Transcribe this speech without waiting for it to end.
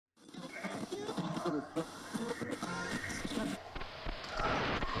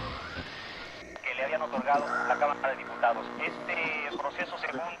delegado a la Cámara de Diputados. Este proceso,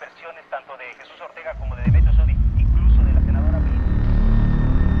 según versiones tanto de Jesús Ortega como de Demetrio Sodi, incluso de la senadora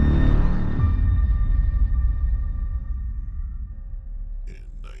In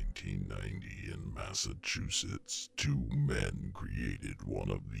 1990 in Massachusetts, two men created one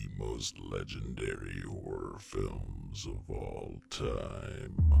of the most legendary horror films of all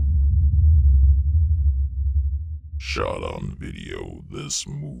time. Shot on video, this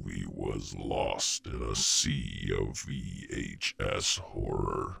movie was lost in a sea of VHS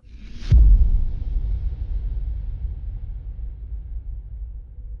horror.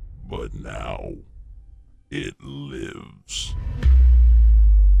 But now, it lives.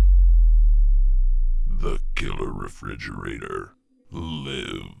 The Killer Refrigerator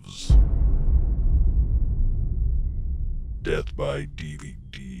lives. Death by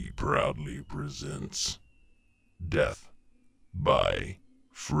DVD proudly presents Death by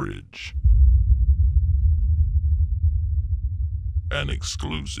Fridge. An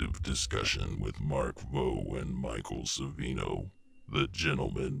exclusive discussion with Mark Vo and Michael Savino, the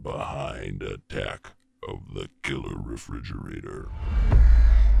gentlemen behind Attack of the Killer Refrigerator.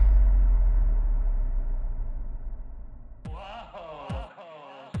 Whoa.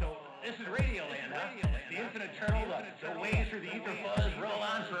 So this is Radioland, huh? The infinite turtle, the waves through the ether fuzz roll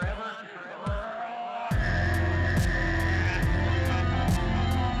on forever.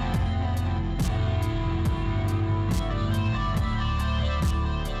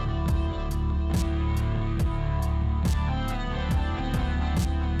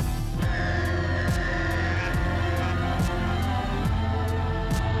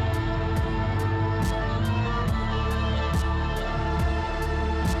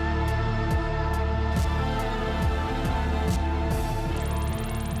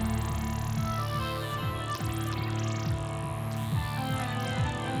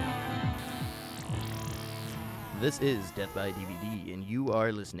 This is Death by DVD, and you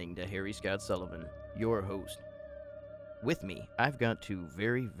are listening to Harry Scott Sullivan, your host. With me, I've got two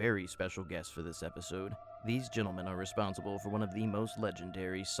very, very special guests for this episode. These gentlemen are responsible for one of the most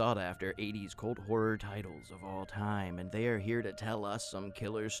legendary, sought-after 80s cult horror titles of all time, and they are here to tell us some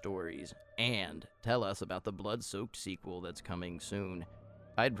killer stories, and tell us about the blood-soaked sequel that's coming soon.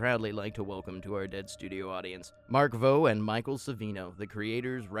 I'd proudly like to welcome to our Dead Studio audience, Mark Vo and Michael Savino, the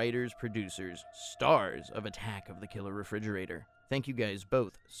creators, writers, producers, stars of Attack of the Killer Refrigerator. Thank you guys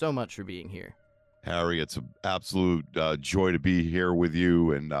both so much for being here. Harry, it's an absolute joy to be here with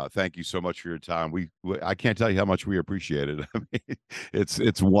you, and thank you so much for your time. I can't tell you how much we appreciate it. I mean,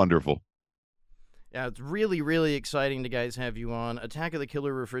 it's wonderful. Yeah, it's really, really exciting to guys have you on. Attack of the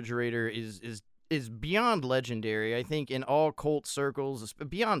Killer Refrigerator is beyond legendary. I think in all cult circles,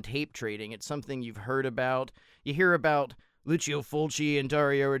 beyond tape trading, it's something you've heard about. You hear about Lucio Fulci and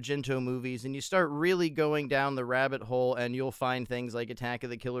Dario Argento movies, and you start really going down the rabbit hole, and you'll find things like Attack of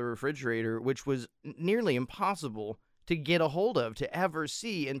the Killer Refrigerator, which was nearly impossible to get a hold of, to ever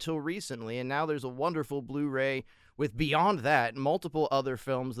see until recently. And now there's a wonderful Blu-ray with, beyond that, multiple other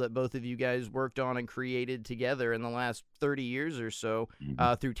films that both of you guys worked on and created together in the last 30 years or so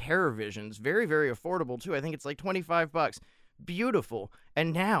through TerrorVisions. Very, very affordable, too. I think it's like $25. Beautiful.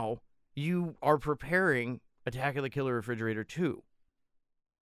 And now you are preparing Attack of the Killer Refrigerator 2.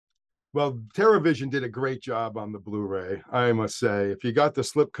 Well, TerrorVision did a great job on the Blu-ray, I must say. If you got the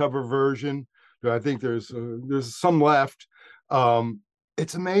slipcover version, I think there's some left.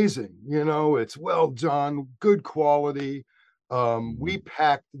 It's amazing. You know, it's well done, good quality. We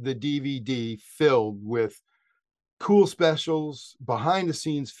packed the DVD filled with cool specials,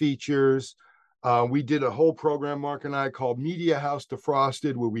 behind-the-scenes features. We did a whole program, Mark and I, called Media House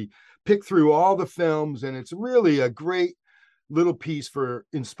Defrosted, where we pick through all the films, and it's really a great little piece for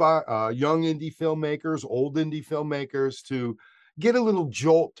young indie filmmakers, old indie filmmakers to get a little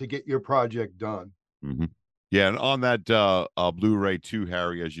jolt to get your project done. Mm-hmm. Yeah, and on that Blu-ray too,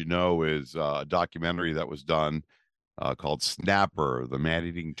 Harry, as you know, is a documentary that was done called Snapper, the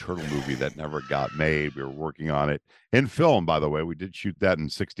man-eating turtle movie that never got made. We were working on it in film, by the way. We did shoot that in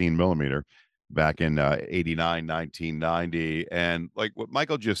 16 millimeter back in 89, 1990. And like what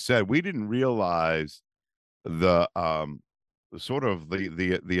Michael just said, we didn't realize the sort of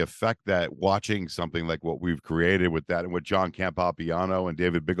the effect that watching something like what we've created with that, and what John Campopiano and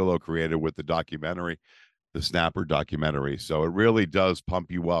David Bigelow created with the documentary, the Snapper documentary. So it really does pump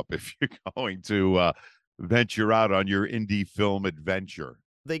you up if you're going to venture out on your indie film adventure.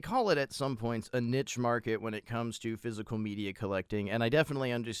 They call it at some points a niche market when it comes to physical media collecting, and I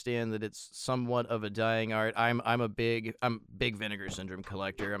definitely understand that it's somewhat of a dying art. I'm a big Vinegar Syndrome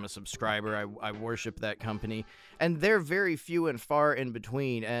collector. I'm a subscriber. I worship that company, and they're very few and far in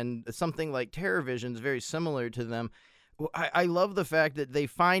between. And something like TerrorVision is very similar to them. I love the fact that they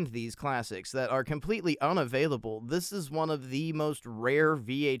find these classics that are completely unavailable. This is one of the most rare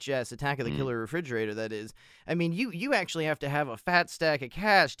VHS Attack of the Killer Refrigerator, that is. I mean, you actually have to have a fat stack of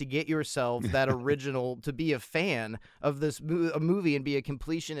cash to get yourself that original, to be a fan of this movie and be a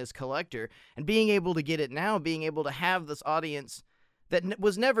completionist collector. And being able to get it now, being able to have this audience that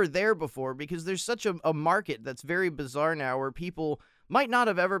was never there before, because there's such a market that's very bizarre now, where people might not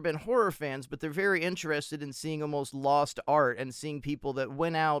have ever been horror fans, but they're very interested in seeing almost lost art and seeing people that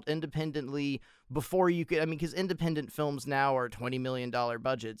went out independently before you could. I mean, because independent films now are $20 million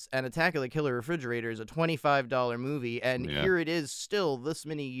budgets, and Attack of the Killer Refrigerator is a $25 movie, and here it is still this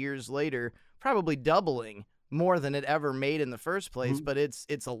many years later, probably doubling more than it ever made in the first place, but it's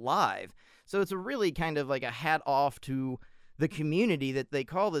alive. So it's a really kind of like a hat off to the community that they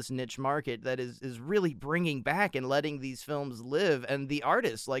call this niche market that is really bringing back and letting these films live, and the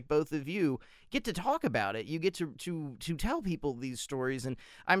artists like both of you get to talk about it. You get to tell people these stories, and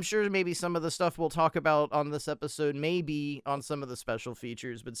I'm sure maybe some of the stuff we'll talk about on this episode may be on some of the special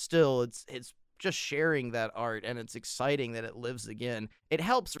features, but still it's just sharing that art, and it's exciting that it lives again. It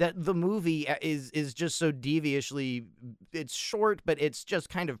helps that the movie is just so deviously, it's short, but it's just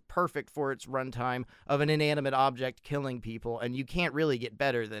kind of perfect for its runtime of an inanimate object killing people, and you can't really get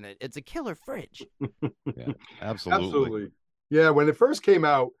better than it. It's a killer fridge. Yeah, absolutely. Yeah, when it first came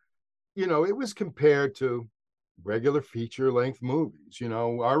out, you know, it was compared to regular feature-length movies. You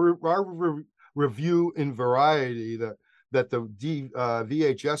know, our review in Variety that the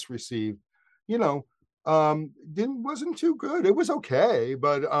VHS received, you know, wasn't too good. It was okay,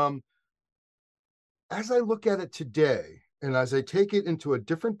 but as I look at it today, and as I take it into a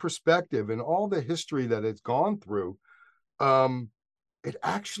different perspective and all the history that it's gone through, it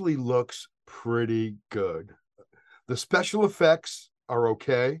actually looks pretty good. The special effects are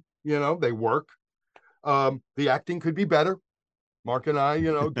okay, you know, they work. The acting could be better. Mark and I,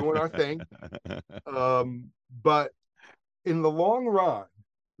 you know, doing our thing. But in the long run,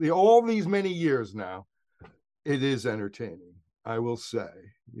 all these many years now, it is entertaining, I will say,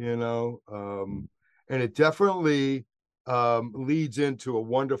 you know, and it definitely leads into a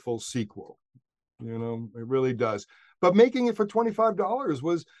wonderful sequel. You know, it really does. But making it for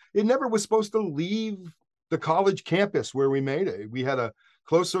 $25 it never was supposed to leave the college campus where we made it. We had a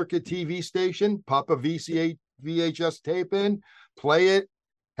closed circuit TV station, pop a VHS tape in, play it,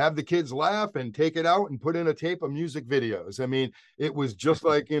 have the kids laugh, and take it out and put in a tape of music videos. I mean, it was just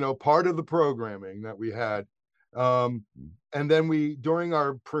like, you know, part of the programming that we had. And then during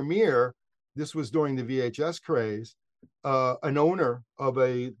our premiere, this was during the VHS craze, an owner of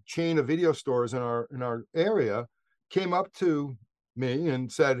a chain of video stores in our area came up to me and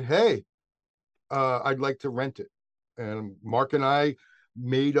said, "Hey, I'd like to rent it." And Mark and I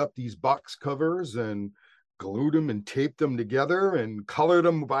made up these box covers and glued them and taped them together and colored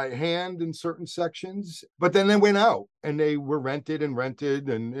them by hand in certain sections. But then they went out and they were rented, and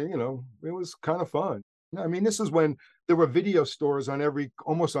you know, it was kind of fun. I mean, this is when there were video stores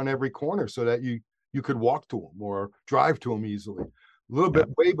almost on every corner, so that you could walk to them or drive to them easily. A little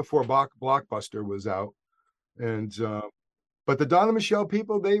bit way before Blockbuster was out. And but the Don and Michelle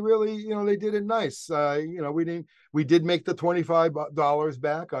people, they really, you know, they did it nice. You know, we did make the $25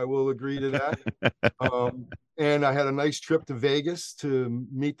 back. I will agree to that. And I had a nice trip to Vegas to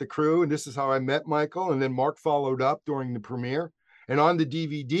meet the crew. And this is how I met Michael. And then Mark followed up during the premiere. And on the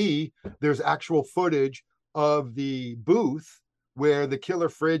DVD, there's actual footage of the booth where the killer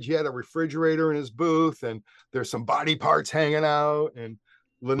fridge, he had a refrigerator in his booth, and there's some body parts hanging out. And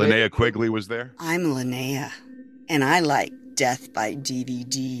Linnea Quigley was there. I'm Linnea, and I like Death by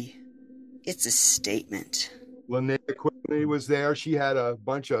DVD. It's a statement. Linnea Quigley was there. She had a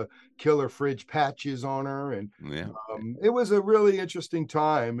bunch of killer fridge patches on her, and it was a really interesting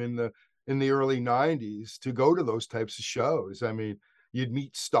time in the early 90s to go to those types of shows. I mean, you'd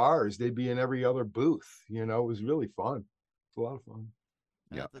meet stars. They'd be in every other booth. You know, it was really fun. It's a lot of fun.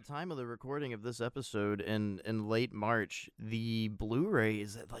 Yeah. At the time of the recording of this episode in late March, the Blu-ray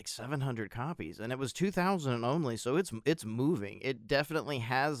is at like 700 copies, and it was 2,000 only, so it's moving. It definitely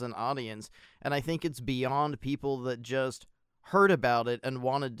has an audience, and I think it's beyond people that just heard about it and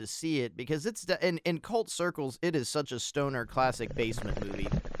wanted to see it, because it's in cult circles, it is such a stoner classic basement movie.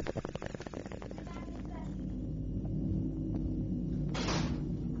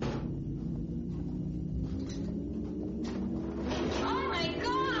 Oh my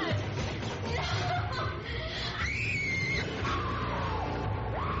God!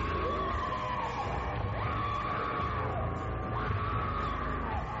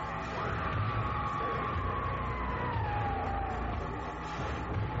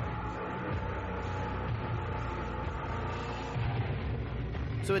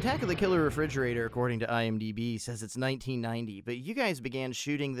 So Attack of the Killer Refrigerator, according to IMDb, says it's 1990, but you guys began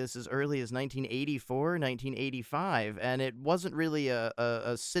shooting this as early as 1984, 1985, and it wasn't really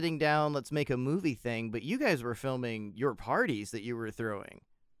a sitting down, let's make a movie thing, but you guys were filming your parties that you were throwing.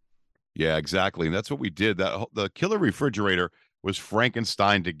 Yeah, exactly. And that's what we did. The Killer Refrigerator was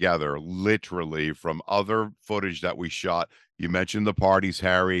Frankenstein together, literally, from other footage that we shot. You mentioned the parties,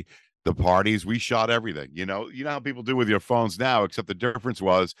 Harry. The parties, we shot everything. You know how people do with your phones now, except the difference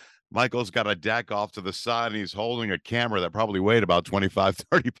was Michael's got a deck off to the side and he's holding a camera that probably weighed about 25,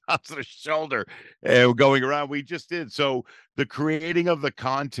 30 pounds on his shoulder and going around. We just did. So the creating of the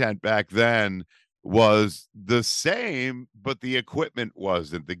content back then was the same, but the equipment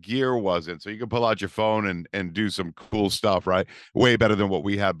wasn't, the gear wasn't. So you can pull out your phone and do some cool stuff, right? Way better than what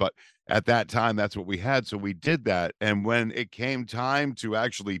we had. But at that time, that's what we had. So we did that. And when it came time to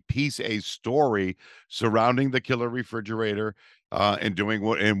actually piece a story surrounding the Killer Refrigerator and doing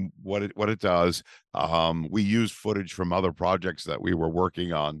what it does, we used footage from other projects that we were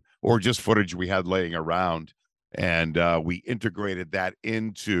working on, or just footage we had laying around, and we integrated that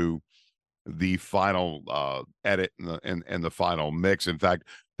into the final edit and the final mix. In fact,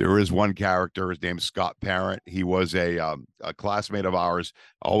 there is one character, his name's Scott Parent. He was a classmate of ours,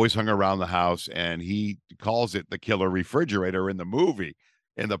 always hung around the house, and he calls it the Killer Refrigerator in the movie,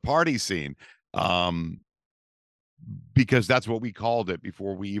 in the party scene, because that's what we called it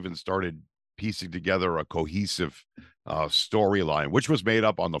before we even started piecing together a cohesive storyline, which was made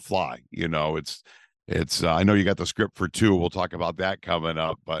up on the fly. It's I know you got the script for 2. We'll talk about that coming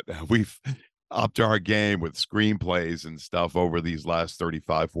up, but we've upped our game with screenplays and stuff over these last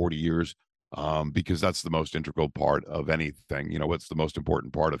 35, 40 years, because that's the most integral part of anything. What's the most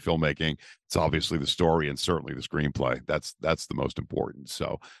important part of filmmaking? It's obviously the story and certainly the screenplay. That's the most important.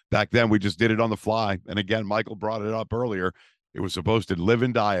 So back then we just did it on the fly. And again, Michael brought it up earlier. It was supposed to live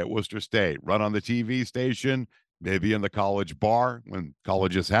and die at Worcester State, run on the TV station, maybe in the college bar when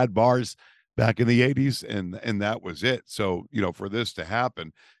colleges had bars back in the 80s, and that was it. So, for this to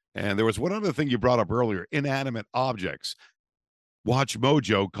happen, and there was one other thing you brought up earlier, inanimate objects. Watch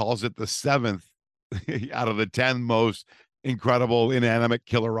Mojo calls it the 7th out of the 10 most incredible inanimate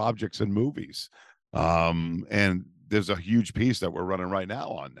killer objects in movies. And there's a huge piece that we're running right now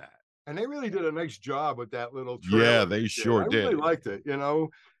on that. And they really did a nice job with that little trailer. Yeah, they sure did. I really liked it.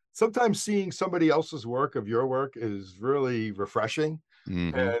 Sometimes seeing somebody else's work of your work is really refreshing.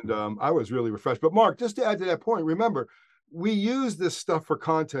 Mm-hmm. And I was really refreshed. But Mark, just to add to that point, remember, we use this stuff for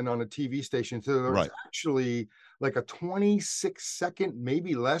content on a TV station. So there's actually like a 26-second,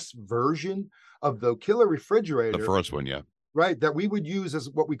 maybe less version of the Killer Refrigerator. The first one, yeah. Right, that we would use as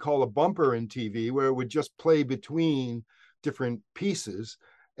what we call a bumper in TV, where it would just play between different pieces.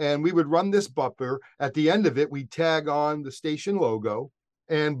 And we would run this bumper. At the end of it, we'd tag on the station logo.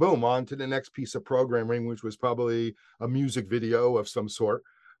 And boom, on to the next piece of programming, which was probably a music video of some sort.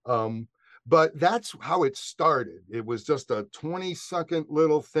 But that's how it started. It was just a 20-second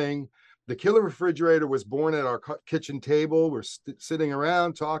little thing. The Killer Refrigerator was born at our kitchen table. We're sitting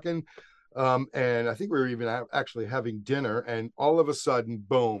around talking. And I think we were even actually having dinner. And all of a sudden,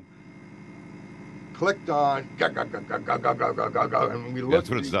 boom, clicked on, and we looked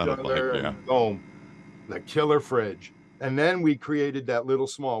at each other, and boom, the Killer Fridge. And then we created that little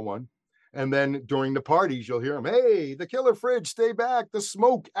small one. And then during the parties, you'll hear them, hey, the Killer Fridge, stay back. The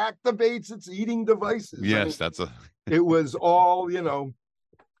smoke activates its eating devices. Yes, it was all, it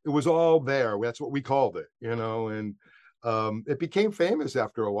was all there. That's what we called it, and it became famous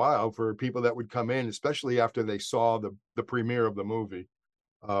after a while for people that would come in, especially after they saw the premiere of the movie,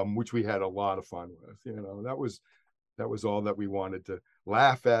 which we had a lot of fun with. That was all that we wanted to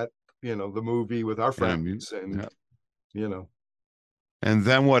laugh at, the movie with our friends And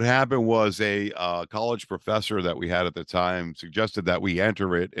then what happened was a college professor that we had at the time suggested that we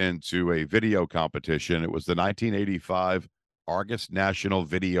enter it into a video competition. It was the 1985 Argus National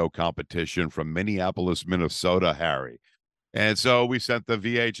Video Competition from Minneapolis, Minnesota, Harry. And so we sent the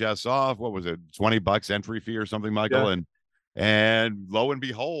VHS off. What was it, $20 entry fee or something, Michael? Yeah. And lo and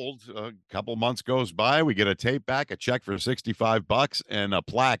behold, a couple months goes by, we get a tape back, a check for $65, and a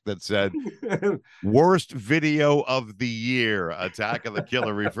plaque that said, worst video of the year, Attack of the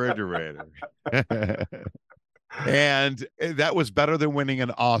Killer Refrigerator. And that was better than winning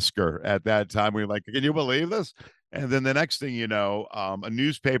an Oscar at that time. We were like, can you believe this? And then the next thing you know, a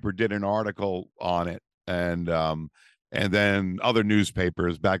newspaper did an article on it. And then other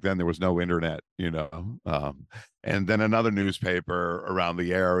newspapers, back then there was no internet, and then another newspaper around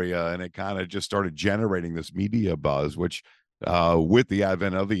the area, and it kind of just started generating this media buzz, which with the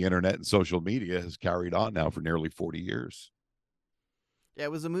advent of the internet and social media has carried on now for nearly 40 years. Yeah,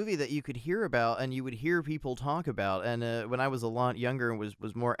 it was a movie that you could hear about and you would hear people talk about. And when I was a lot younger and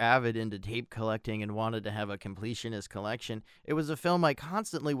was more avid into tape collecting and wanted to have a completionist collection, it was a film I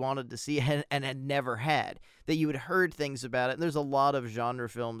constantly wanted to see and had never had. That you had heard things about it. And there's a lot of genre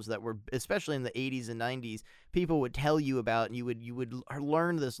films that were, especially in the 80s and 90s, people would tell you about, and you would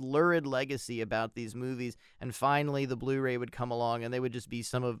learn this lurid legacy about these movies. And finally, the Blu-ray would come along, and they would just be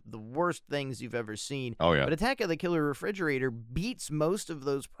some of the worst things you've ever seen. Oh yeah. But Attack of the Killer Refrigerator beats most of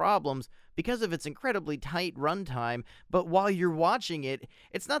those problems because of its incredibly tight runtime. But while you're watching it,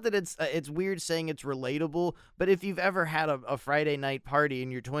 it's not that it's weird saying it's relatable, but if you've ever had a Friday night party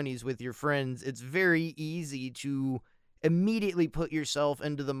in your 20s with your friends, it's very easy to immediately put yourself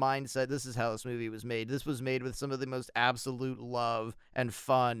into the mindset, this is how this movie was made. This was made with some of the most absolute love and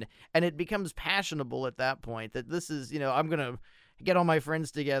fun, and it becomes passionable at that point that this is, I'm going to get all my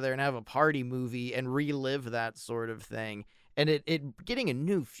friends together and have a party movie and relive that sort of thing. And it getting a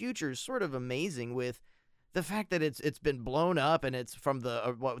new future is sort of amazing with the fact that it's been blown up, and it's from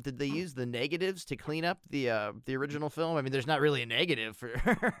the what did they use the negatives to clean up the original film? I mean, there's not really a negative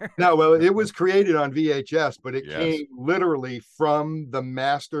for. No, well, it was created on VHS, but it Yes. came literally from the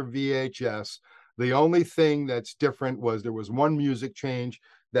master VHS. The only thing that's different was there was one music change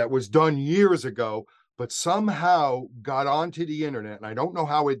that was done years ago, but somehow got onto the internet, and I don't know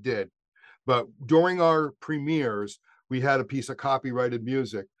how it did. But during our premieres, we had a piece of copyrighted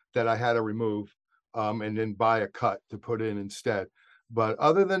music that I had to remove. And then buy a cut to put in instead. But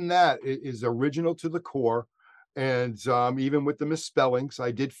other than that, it is original to the core. And even with the misspellings,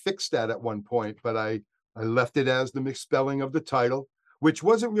 I did fix that at one point, but I left it as the misspelling of the title, which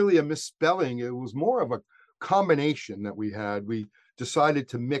wasn't really a misspelling. It was more of a combination that we had. We decided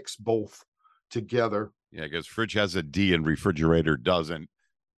to mix both together. Yeah, because fridge has a D and refrigerator doesn't.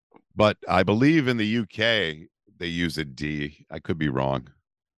 But I believe in the UK they use a D. I could be wrong.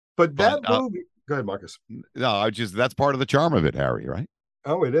 But that But, movie, go ahead, Marcus. No, that's part of the charm of it, Harry, right?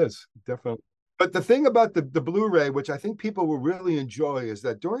 Oh, it is definitely. But the thing about the Blu-ray, which I think people will really enjoy, is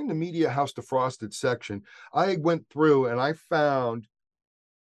that during the Media House Defrosted section, I went through and I found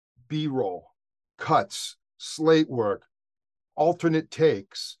B-roll, cuts, slate work, alternate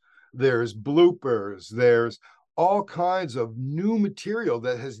takes. There's bloopers. There's all kinds of new material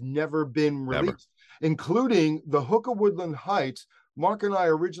that has never been released, including the Hook of Woodland Heights. Mark and I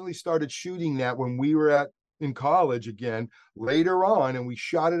originally started shooting that when we were in college again later on, and we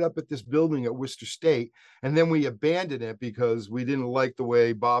shot it up at this building at Worcester State, and then we abandoned it because we didn't like the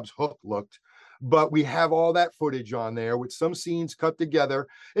way Bob's Hook looked. But we have all that footage on there with some scenes cut together.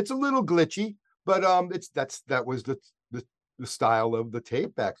 It's a little glitchy, but that was the style of the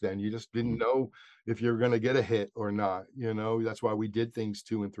tape back then. You just didn't know if you're going to get a hit or not. That's why we did things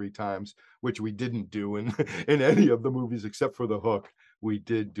 2 and 3 times, which we didn't do in any of the movies except for The Hook. We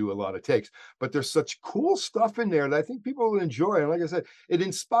did do a lot of takes, but there's such cool stuff in there that I think people will enjoy. And like I said, it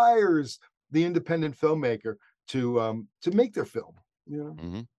inspires the independent filmmaker to make their film.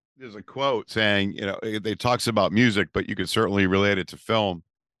 Mm-hmm. There's a quote saying, it talks about music, but you could certainly relate it to film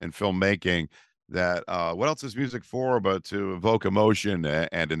and filmmaking. That what else is music for but to evoke emotion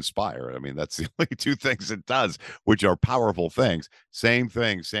and inspire? I mean, that's the only 2 things it does, which are powerful things. Same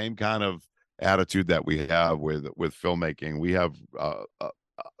thing, same kind of attitude that we have with filmmaking. We have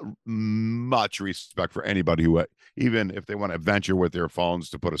much respect for anybody who, even if they want to venture with their phones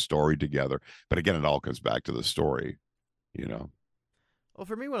to put a story together. But again, it all comes back to the story, Well,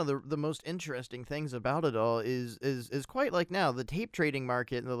 for me, one of the most interesting things about it all is quite like now, the tape trading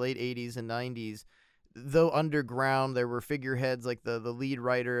market in the late 80s and 90s, though underground, there were figureheads like the lead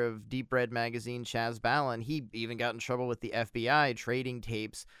writer of Deep Red magazine, Chaz Ballin. He even got in trouble with the FBI trading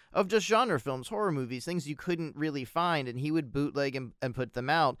tapes of just genre films, horror movies, things you couldn't really find, and he would bootleg and put them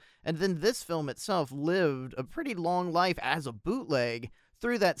out. And then this film itself lived a pretty long life as a bootleg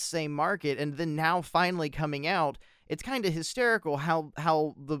through that same market, and then now finally coming out. It's kind of hysterical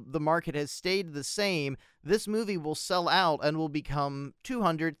how the market has stayed the same. This movie will sell out and will become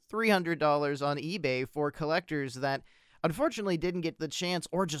 $200, $300 on eBay for collectors that unfortunately didn't get the chance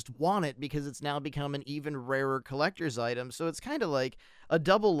or just want it because it's now become an even rarer collector's item. So it's kind of like a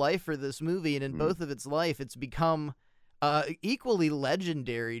double life for this movie, and in both of its life, it's become equally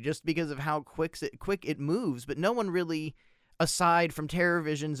legendary just because of how quick it moves. But no one really, aside from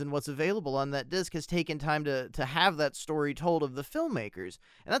TerrorVisions and what's available on that disc, has taken time to have that story told of the filmmakers.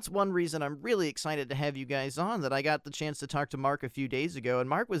 And that's one reason I'm really excited to have you guys on, that I got the chance to talk to Mark a few days ago, and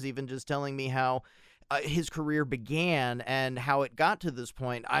Mark was even just telling me how his career began and how it got to this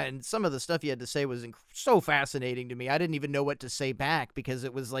point. And some of the stuff he had to say was so fascinating to me. I didn't even know what to say back because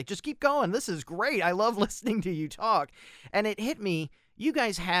it was like, just keep going. This is great. I love listening to you talk. And it hit me you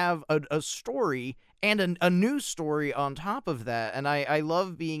guys have a story and a new story on top of that. And I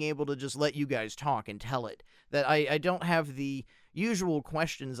love being able to just let you guys talk and tell it. That I don't have the usual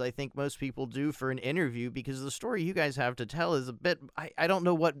questions I think most people do for an interview, because the story you guys have to tell is a bit, I don't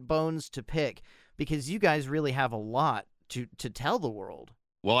know what bones to pick, because you guys really have a lot to tell the world.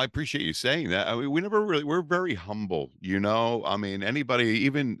 Well, I appreciate you saying that. I mean, we're very humble, you know. I mean, anybody,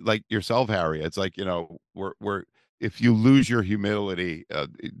 even like yourself, Harry, it's like, you know, if you lose your humility,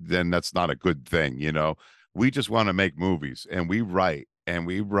 then that's not a good thing, you know. We just want to make movies, and we write and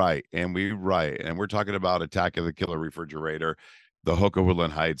we write and we write. And we're talking about Attack of the Killer Refrigerator, The Hook of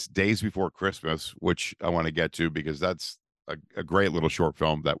Woodland Heights, Days Before Christmas, which I want to get to because that's a great little short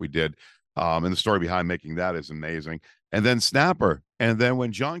film that we did. And the story behind making that is amazing. And then Snapper. And then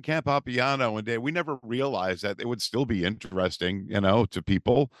when John Campapiano and Dave, we never realized that it would still be interesting, you know, to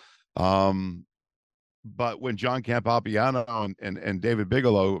people. But when John Campapiano and David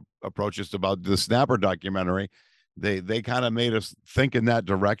Bigelow approached us about the Snapper documentary, they kind of made us think in that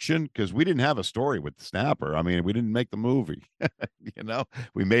direction, because we didn't have a story with the Snapper. I mean, we didn't make the movie, you know,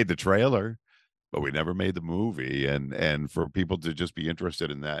 we made the trailer, but we never made the movie. And for people to just be interested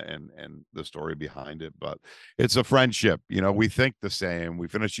in that and the story behind it. But it's a friendship, you know. We think the same, we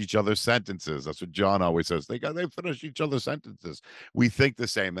finish each other's sentences. That's what John always says, they finish each other's sentences. We think the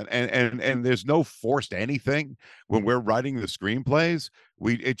same, and there's no forced anything when we're writing the screenplays.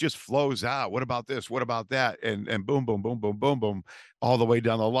 It just flows out. What about this, what about that, and boom boom boom boom boom boom, all the way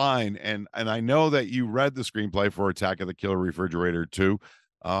down the line. And I know that you read the screenplay for Attack of the Killer Refrigerator 2.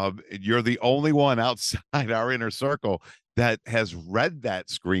 You're the only one outside our inner circle that has read that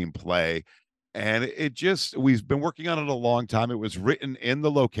screenplay. And we've been working on it a long time. It was written in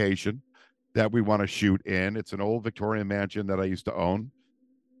the location that we want to shoot in. It's an old Victorian mansion that I used to own,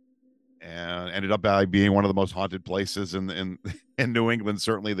 and ended up by being one of the most haunted places in New England,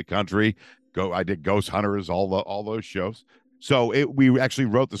 certainly the country. I did Ghost Hunters, all those shows. So we actually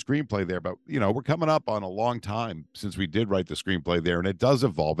wrote the screenplay there, but you know, we're coming up on a long time since we did write the screenplay there, and it does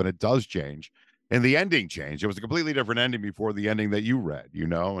evolve and it does change. And the ending changed. It was a completely different ending before the ending that you read, you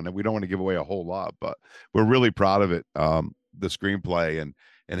know, and we don't want to give away a whole lot, but we're really proud of it. The screenplay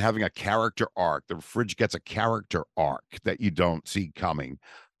and having a character arc. The Fridge gets a character arc that you don't see coming.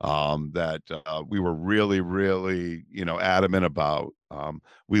 That we were really, really, you know, adamant about.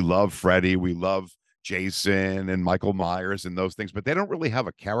 We love Freddy, we love Jason and Michael Myers and those things, but they don't really have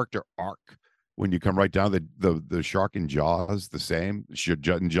a character arc when you come right down. The shark in Jaws, the same.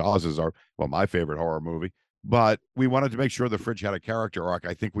 Jaws is my favorite horror movie, but we wanted to make sure the Fridge had a character arc.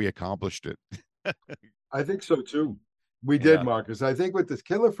 I think we accomplished it. I think so too. We did, Yeah. Marcus. I think with this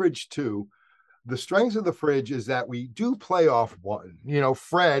Killer Fridge 2, the strengths of the Fridge is that we do play off one. You know,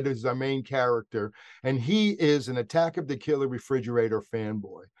 Fred is our main character, and he is an Attack of the Killer Refrigerator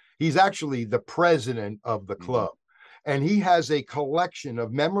fanboy. He's actually the president of the club, and he has a collection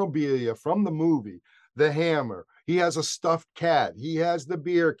of memorabilia from the movie, The Hammer. He has a stuffed cat. He has the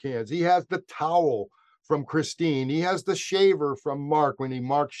beer cans. He has the towel from Christine. He has the shaver from Mark when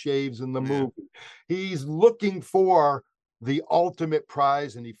Mark shaves in the movie. He's looking for the ultimate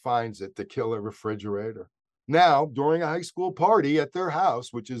prize, and he finds it, the Killer Refrigerator. Now, during a high school party at their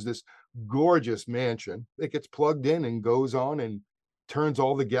house, which is this gorgeous mansion, it gets plugged in and goes on and turns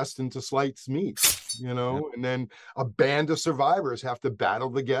all the guests into sliced meat, you know. And then a band of survivors have to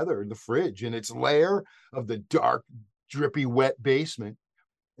battle together in the Fridge in its lair of the dark, drippy, wet basement.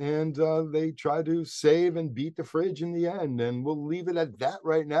 And they try to save and beat the Fridge in the end. And we'll leave it at that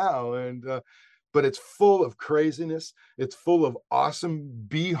right now. And but it's full of craziness. It's full of awesome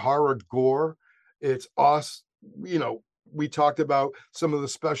B-horror gore. It's awesome. You know, we talked about some of the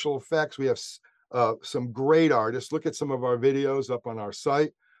special effects. We have some great artists. Look at some of our videos up on our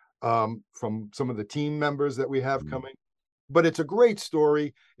site from some of the team members that we have coming. But it's a great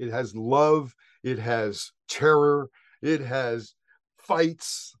story. It has love. It has terror. It has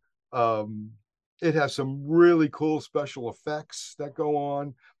fights. It has some really cool special effects that go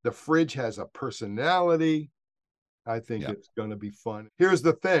on. The Fridge has a personality. I think it's going to be fun. Here's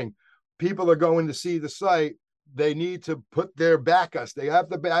the thing. People are going to see the site. They need to back us. They have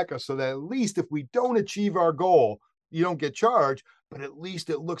to back us so that at least if we don't achieve our goal, you don't get charged, but at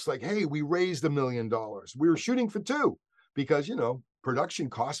least it looks like, hey, we raised $1 million. We were shooting for 2 because, you know, production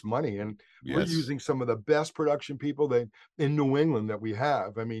costs money, and we're using some of the best production people in New England that we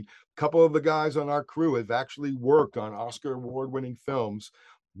have. I mean, a couple of the guys on our crew have actually worked on Oscar award-winning films,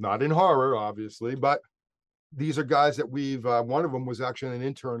 not in horror, obviously, but these are guys that we've, one of them was actually an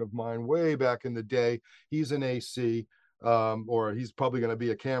intern of mine way back in the day. He's an AC, or he's probably going to be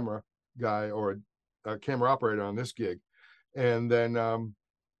a camera guy or a camera operator on this gig. And then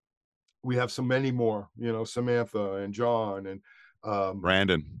we have so many more, Samantha and John and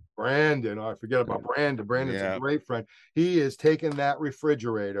Brandon. Oh, I forget about Brandon. Brandon's a great friend. He has taken that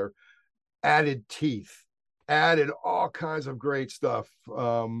refrigerator, added teeth, added all kinds of great stuff.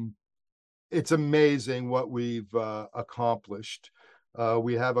 It's amazing what we've accomplished.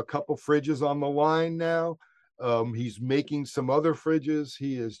 We have a couple fridges on the line now. He's making some other fridges.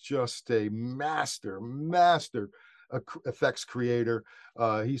 He is just a master effects creator.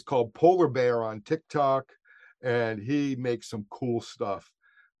 He's called Polar Bear on TikTok, and he makes some cool stuff.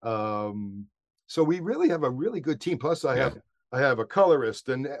 So we really have a really good team. Plus, I have a colorist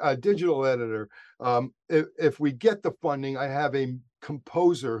and a digital editor. If we get the funding, I have a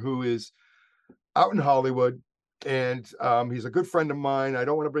composer who is out in Hollywood, and he's a good friend of mine. I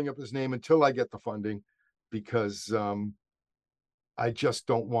don't want to bring up his name until I get the funding, because I just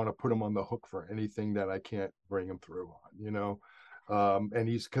don't want to put him on the hook for anything that I can't bring him through on, and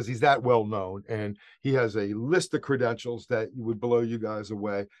because he's that well known, and he has a list of credentials that would blow you guys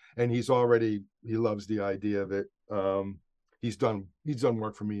away. And he loves the idea of it. He's done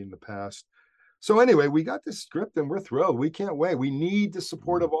work for me in the past. So anyway, we got this script and we're thrilled. We can't wait. We need the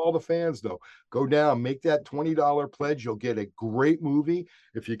support of all the fans, though. Go down, make that $20 pledge. You'll get a great movie.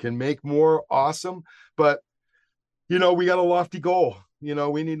 If you can make more, awesome. But we got a lofty goal.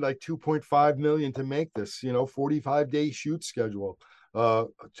 We need like 2.5 million to make this, 45-day shoot schedule,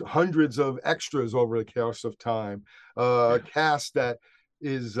 hundreds of extras over the course of time, cast that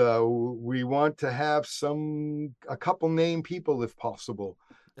is, we want to have a couple name people if possible.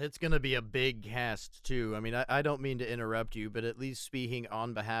 It's going to be a big cast, too. I mean, I don't mean to interrupt you, but at least speaking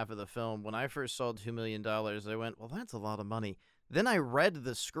on behalf of the film, when I first saw $2 million, I went, well, that's a lot of money. Then I read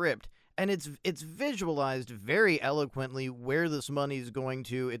the script, and it's visualized very eloquently where this money's going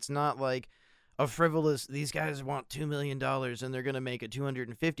to. It's not like a frivolous, these guys want $2 million and they're going to make a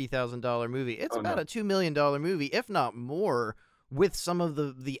 $250,000 movie. It's about a $2 million movie, if not more, with some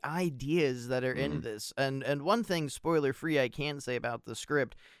of the ideas that are in this. And one thing, spoiler free, I can say about the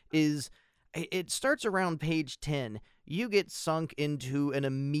script is it starts around page 10. You get sunk into an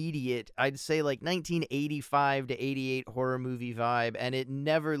immediate, I'd say like 1985 to 88 horror movie vibe, and it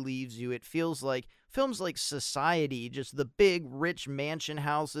never leaves you. It feels like films like Society, just the big rich mansion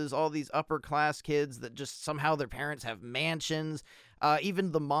houses, all these upper class kids that just somehow their parents have mansions.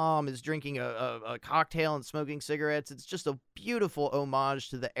 Even the mom is drinking a cocktail and smoking cigarettes. It's just a beautiful homage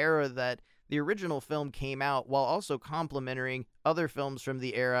to the era that the original film came out, while also complementing other films from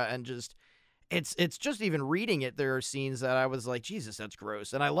the era. And just, it's just, even reading it, there are scenes that I was like, Jesus, that's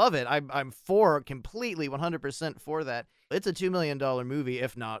gross. And I love it. I'm completely 100% for that. It's a $2 million movie,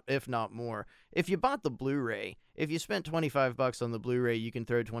 if not more. If you bought the Blu-ray, if you spent $25 on the Blu-ray, you can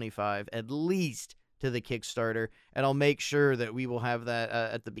throw 25 at least to the Kickstarter, and I'll make sure that we will have that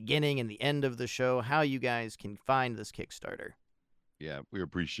at the beginning and the end of the show, how you guys can find this Kickstarter. Yeah, we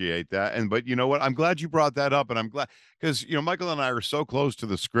appreciate that. But you know what? I'm glad you brought that up, and I'm glad because, Michael and I are so close to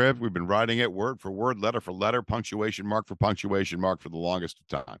the script. We've been writing it word for word, letter for letter, punctuation mark for punctuation mark for the longest of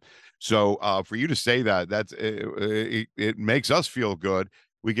time. So for you to say that, it makes us feel good.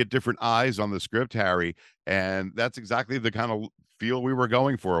 We get different eyes on the script, Harry, and that's exactly the kind of feel we were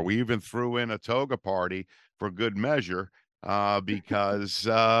going for. We even threw in a toga party for good measure, because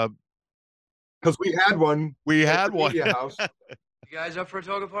we had one. We had one. House. You guys up for a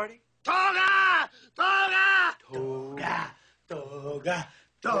toga party? Toga! Toga! Toga! Toga!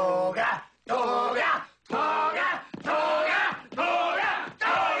 Toga! Toga! Toga! Toga!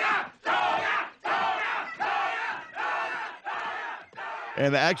 Toga!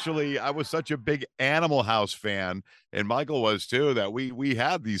 And actually, I was such a big Animal House fan, and Michael was too, that we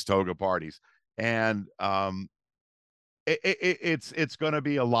had these toga parties, and it's going to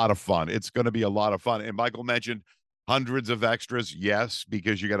be a lot of fun. It's going to be a lot of fun. And Michael mentioned hundreds of extras, yes,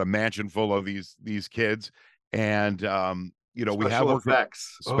 because you got a mansion full of these kids, and we have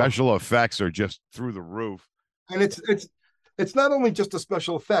effects. Special effects are just through the roof, and it's not only just a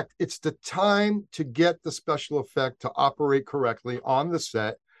special effect, it's the time to get the special effect to operate correctly on the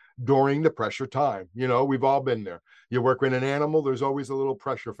set during the pressure time. We've all been there. You work with an animal, there's always a little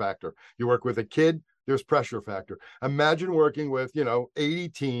pressure factor. You work with a kid, there's pressure factor. Imagine working with, 80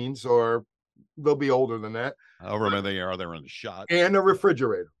 teens, or they'll be older than that. However many they are, they're in the shot. And a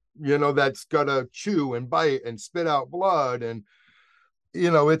refrigerator, that's gonna chew and bite and spit out blood. And,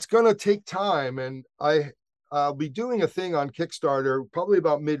 it's gonna take time. And I'll be doing a thing on Kickstarter probably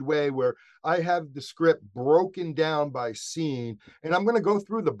about midway where I have the script broken down by scene, and I'm going to go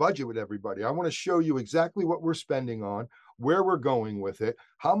through the budget with everybody. I want to show you exactly what we're spending on, where we're going with it,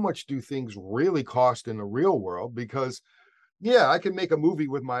 how much do things really cost in the real world, because yeah, I can make a movie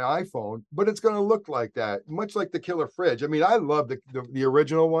with my iPhone, but it's going to look like that, much like the Killer Fridge. I mean, I love the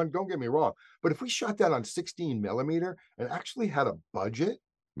original one. Don't get me wrong, but if we shot that on 16 millimeter and actually had a budget,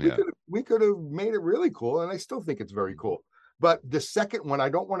 Yeah. we could have made it really cool, and I still think it's very cool. But the second one, I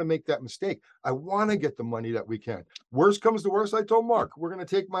don't want to make that mistake. I want to get the money that we can. Worst comes to worst, I told Mark, we're going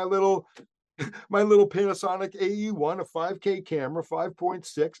to take my little Panasonic AE1, a 5K camera,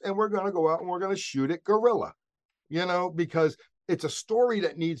 5.6, and we're going to go out and we're going to shoot it guerrilla, because it's a story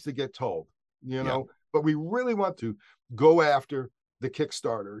that needs to get told, but we really want to go after the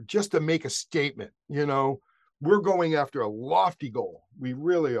Kickstarter just to make a statement. We're going after a lofty goal. We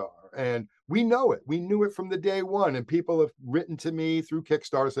really are. And we know it. We knew it from the day one. And people have written to me through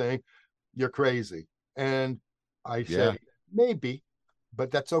Kickstarter saying, you're crazy. And I say, maybe,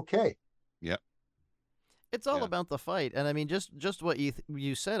 but that's okay. Yeah. It's all about the fight. And I mean, just what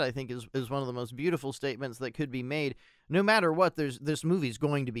you said, I think is one of the most beautiful statements that could be made. No matter what, this movie's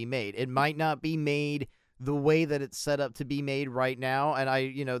going to be made. It might not be made the way that it's set up to be made right now. And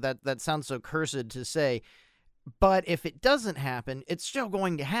that sounds so cursed to say, but if it doesn't happen, it's still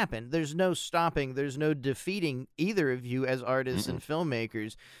going to happen. There's no stopping. There's no defeating either of you as artists and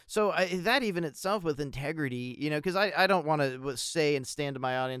filmmakers. So that even itself with integrity, because I don't want to say and stand to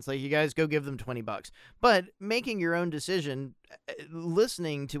my audience like, you guys go give them $20. But making your own decision,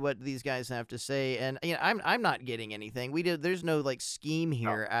 listening to what these guys have to say, and I'm not getting anything. There's no like scheme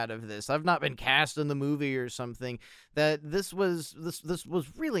here out of this. I've not been cast in the movie or something. That this was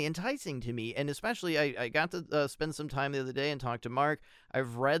really enticing to me, and especially I got to spend some time the other day and talk to Mark.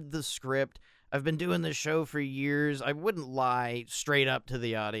 I've read the script. I've been doing this show for years. I wouldn't lie straight up to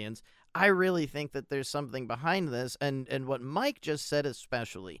the audience. I really think that there's something behind this, and what Mike just said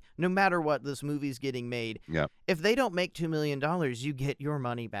especially, no matter what, this movie's getting made. Yeah. If they don't make $2 million, you get your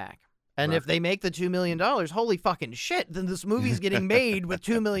money back. And if they make the $2 million, holy fucking shit, then this movie's getting made with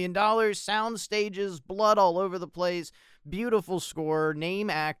 $2 million, sound stages, blood all over the place, beautiful score,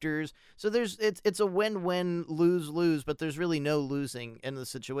 name actors. So it's a win-win, lose-lose, but there's really no losing in the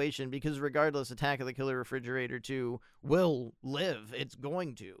situation because regardless, Attack of the Killer Refrigerator 2 will live. It's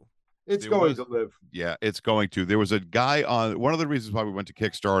going to. It's going to live. Yeah, it's going to. There was a guy on one of the reasons why we went to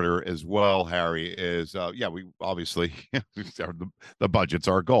Kickstarter as well, Harry, is we obviously the budget's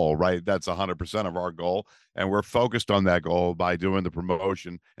our goal, right? That's 100% of our goal, and we're focused on that goal by doing the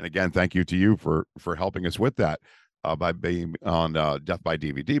promotion. And again, thank you to you for helping us with that by being on Death by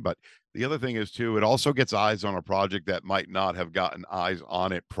DVD. But the other thing is too, it also gets eyes on a project that might not have gotten eyes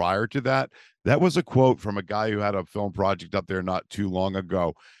on it prior to that. That was a quote from a guy who had a film project up there not too long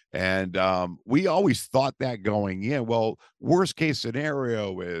ago. And we always thought that going in. Well, worst case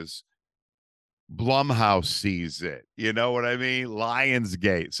scenario is Blumhouse sees it. You know what I mean?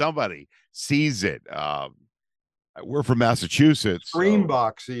 Lionsgate, somebody sees it. We're from Massachusetts.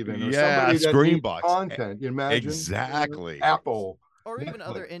 Screenbox, even. Or somebody that Screenbox content. You imagine? Exactly. Apple. Or even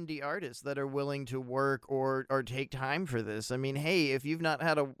other indie artists that are willing to work or take time for this. I mean, hey, if you've not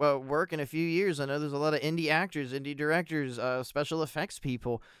had a work in a few years, I know there's a lot of indie actors, indie directors, special effects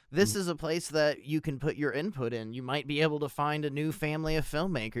people. This is a place that you can put your input in. You might be able to find a new family of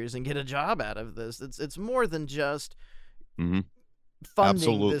filmmakers and get a job out of this. It's more than just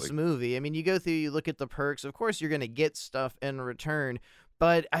funding this movie. I mean, you go through, you look at the perks. Of course, you're going to get stuff in return.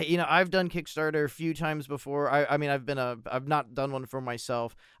 But I've done Kickstarter a few times before. I've not done one for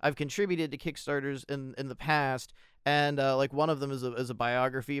myself. I've contributed to Kickstarters in the past, and like one of them is a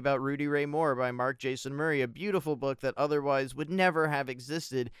biography about Rudy Ray Moore by Mark Jason Murray, a beautiful book that otherwise would never have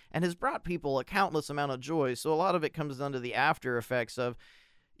existed and has brought people a countless amount of joy. So a lot of it comes down to the after effects of.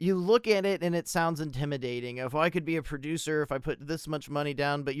 You look at it and it sounds intimidating. If I could be a producer, if I put this much money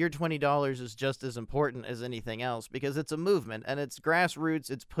down, but your $20 is just as important as anything else because it's a movement and it's grassroots.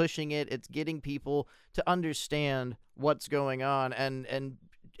 It's pushing it. It's getting people to understand what's going on. And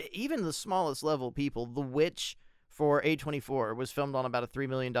even the smallest level people, The Witch for A24 was filmed on about a $3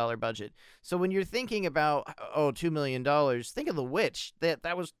 million budget. So when you're thinking about, $2 million, think of The Witch.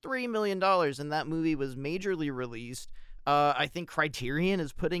 That was $3 million and that movie was majorly released. I think Criterion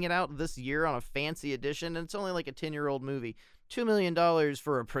is putting it out this year on a fancy edition, and it's only like a 10-year-old movie. $2 million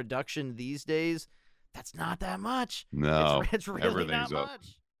for a production these days, that's not that much. No, it's really not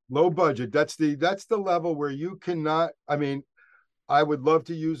much. Low budget. That's the level where you cannot. I mean, I would love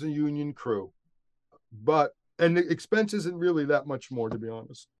to use a union crew, and the expense isn't really that much more, to be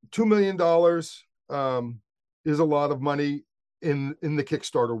honest. $2 million is a lot of money in the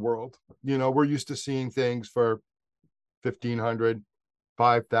Kickstarter world. We're used to seeing things for 1,500,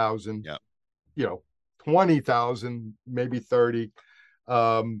 5,000, 20,000, maybe 30.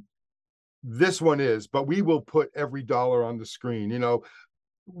 This one is, but we will put every dollar on the screen. You know,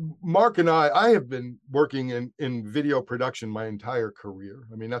 Mark and I have been working in video production my entire career.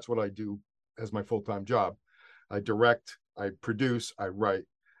 I mean, that's what I do as my full-time job. I direct, I produce, I write.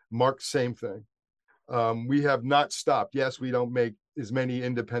 Mark, same thing. We have not stopped. Yes, we don't make as many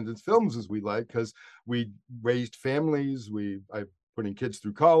independent films as we like because we raised families. I putting kids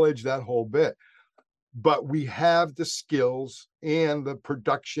through college, that whole bit. But we have the skills and the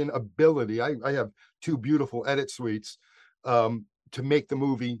production ability. I have 2 beautiful edit suites to make the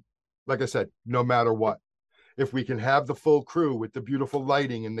movie, like I said, no matter what. If we can have the full crew with the beautiful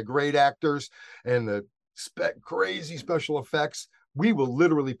lighting and the great actors and the crazy special effects, we will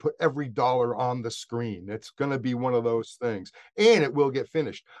literally put every dollar on the screen. It's going to be one of those things, and it will get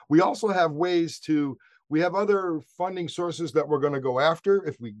finished. We also have we have other funding sources that we're going to go after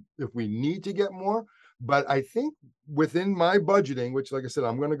if we need to get more. But I think within my budgeting, which, like I said,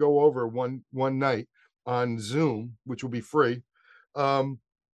 I'm going to go over one night on Zoom, which will be free, to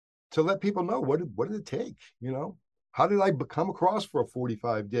let people know what did it take? You know, how did I come across for a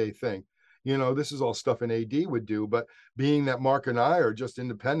 45-day thing? You know, this is all stuff an AD would do, but being that Mark and I are just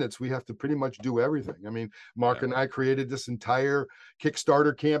independents, we have to pretty much do everything. I mean, Mark and I created this entire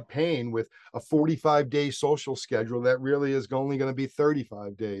Kickstarter campaign with a 45-day social schedule that really is only going to be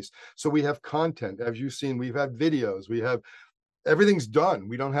 35 days. So we have content, as you've seen, we've had videos, we have everything's done.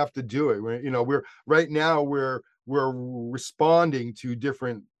 We don't have to do it. We're right now we're responding to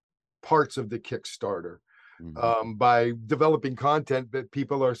different parts of the Kickstarter. By developing content that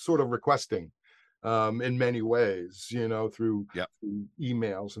people are sort of requesting in many ways, through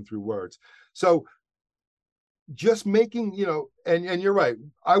emails and through words. So just making, and you're right.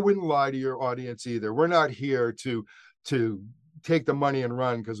 I wouldn't lie to your audience either. We're not here to take the money and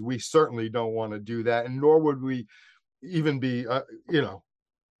run, because we certainly don't want to do that. And nor would we even be, our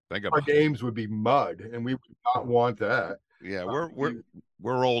names would be mud, and we would not want that. Yeah,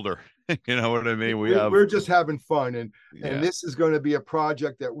 we're older. You know what I mean? We're just having fun, and this is going to be a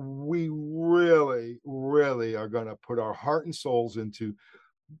project that we really, really are going to put our heart and souls into.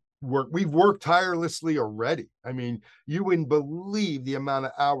 We've worked tirelessly already. I mean, you wouldn't believe the amount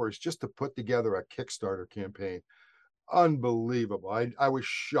of hours just to put together a Kickstarter campaign. Unbelievable. I was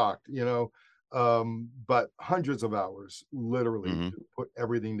shocked, but hundreds of hours literally to put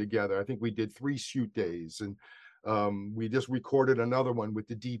everything together. I think we did 3 shoot days, and we just recorded another one with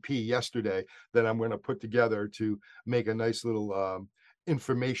the DP yesterday that I'm going to put together to make a nice little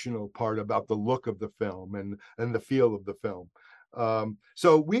informational part about the look of the film and the feel of the film.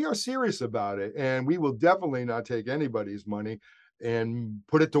 So we are serious about it, and we will definitely not take anybody's money and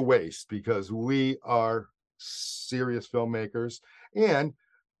put it to waste, because we are serious filmmakers, and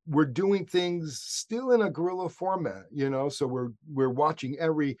we're doing things still in a guerrilla format, so we're watching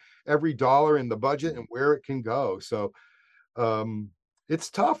every dollar in the budget and where it can go. So it's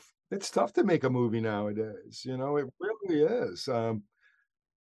tough to make a movie nowadays, it really is.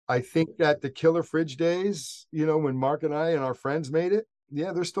 I think that the Killer Fridge days, when Mark and I and our friends made it,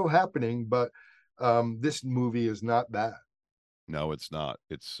 they're still happening, but this movie is not that. No, it's not.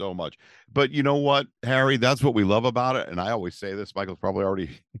 It's so much. But you know what, Harry? That's what we love about it. And I always say this. Michael's probably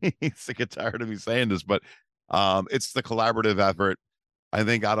already sick and tired of me saying this, but it's the collaborative effort. I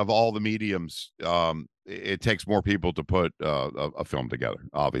think out of all the mediums, it takes more people to put a film together,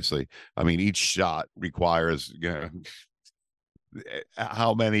 obviously. I mean, each shot requires,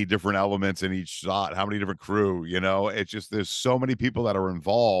 how many different elements in each shot, how many different crew, it's just, there's so many people that are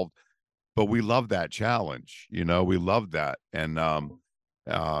involved. But we love that challenge, we love that. And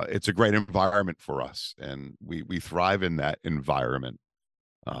it's a great environment for us, and we thrive in that environment.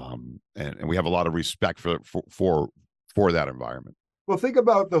 And we have a lot of respect for that environment. Well, think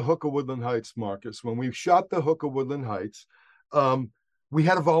about the Hook of Woodland Heights, Marcus. When we shot the Hook of Woodland Heights, we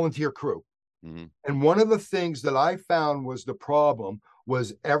had a volunteer crew. And one of the things that I found was the problem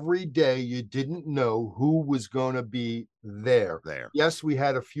was every day you didn't know who was going to be there. Yes, we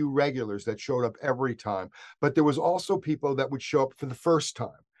had a few regulars that showed up every time, but there was also people that would show up for the first time.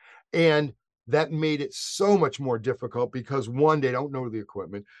 And that made it so much more difficult because 1, they don't know the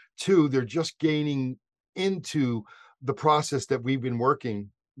equipment. 2, they're just gaining into the process that we've been working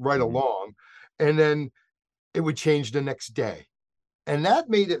right along. And then it would change the next day. And that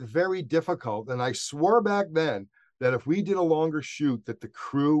made it very difficult. And I swore back then that if we did a longer shoot, that the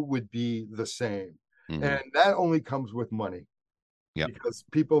crew would be the same. And that only comes with money. Because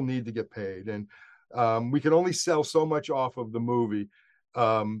people need to get paid. And we can only sell so much off of the movie.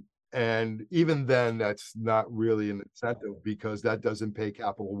 And even then, that's not really an incentive, because that doesn't pay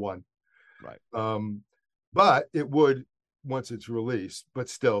Capital One. Right. But it would once it's released. But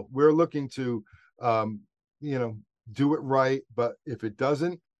still, we're looking to, you know, do it right. But if it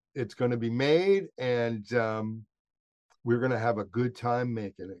doesn't, it's going to be made, and we're going to have a good time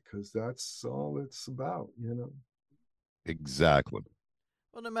making it, because that's all it's about, you know. Exactly.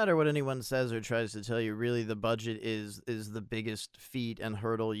 Well, no matter what anyone says or tries to tell you, really the budget is the biggest feat and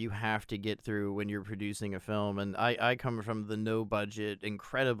hurdle you have to get through when you're producing a film. And I come from the no budget,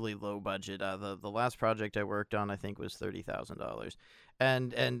 incredibly low budget. The last project I worked on, I think, was $30,000,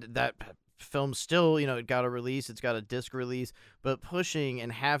 and that film still, you know, it got a release, it's got a disc release, but pushing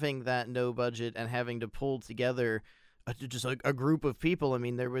and having that no budget and having to pull together just a group of people. I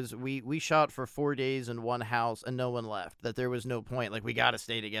mean, there was we shot for 4 days in one house and no one left. That there was no point. Like, we got to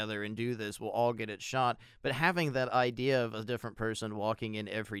stay together and do this. We'll all get it shot. But having that idea of a different person walking in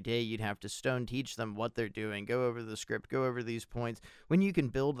every day, you'd have to stone teach them what they're doing, go over the script, go over these points. When you can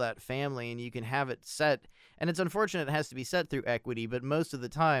build that family and you can have it set, and it's unfortunate it has to be set through equity, but most of the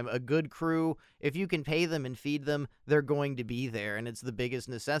time, a good crew, if you can pay them and feed them, they're going to be there. And it's the biggest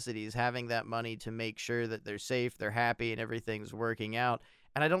necessity, is having that money to make sure that they're safe, they're happy, and everything's working out.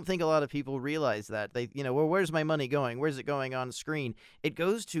 And I don't think a lot of people realize that. They, you know, well, where's my money going? Where's it going on screen? It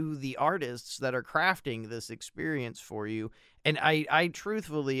goes to the artists that are crafting this experience for you. And I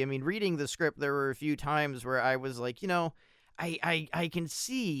truthfully, I mean, reading the script, there were a few times where I was like, you know, I can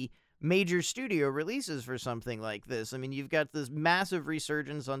see major studio releases for something like this. I mean, you've got this massive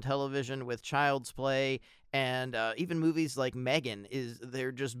resurgence on television with Child's Play, and even movies like Megan,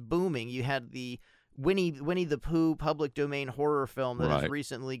 they're just booming. You had the Winnie the Pooh public domain horror film that has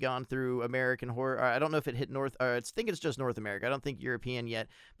recently gone through American horror. I don't know if it hit I think it's just North America. I don't think European yet,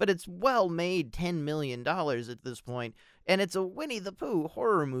 but it's well made $10 million at this point, and it's a Winnie the Pooh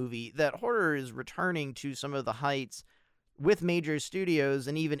horror movie. That horror is returning to some of the heights with major studios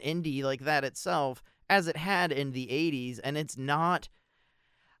and even indie like that itself, as it had in the 80s, and it's not...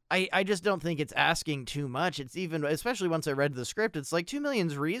 I just don't think it's asking too much. It's even, especially once I read the script, it's like $2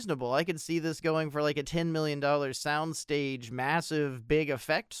 million's reasonable. I could see this going for like a $10 million soundstage, massive, big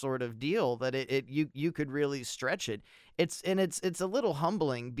effect sort of deal, that you could really stretch it. It's a little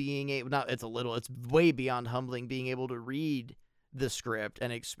humbling being able, it's way beyond humbling being able to read the script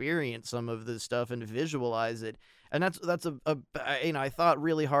and experience some of this stuff and visualize it. And that's you know, I thought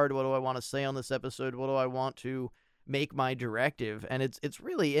really hard, what do I want to say on this episode? What do I want to make my directive? And it's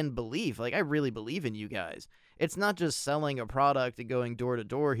really in belief. Like, I really believe in you guys. It's not just selling a product and going door to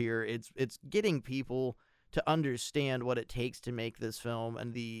door here. It's getting people to understand what it takes to make this film,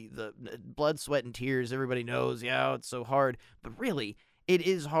 and the blood, sweat, and tears. Everybody knows, yeah, it's so hard, but really, it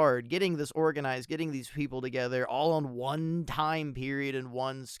is hard getting this organized, getting these people together all on one time period and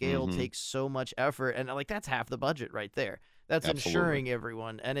one scale. Takes so much effort, and like, that's half the budget right there. That's ensuring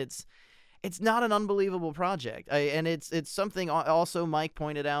everyone, and it's not an unbelievable project. And it's something also Mike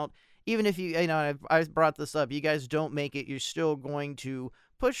pointed out. Even if you know, I brought this up, you guys don't make it, you're still going to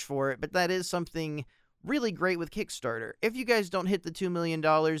push for it. But that is something really great with Kickstarter. If you guys don't hit the $2 million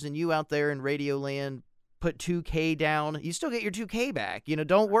and you out there in Radio Land put $2K down, you still get your $2K back. You know,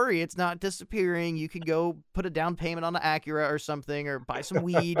 don't worry, it's not disappearing. You can go put a down payment on an Acura or something, or buy some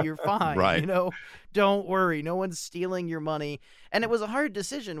weed. You're fine. Right. You know, don't worry. No one's stealing your money. And it was a hard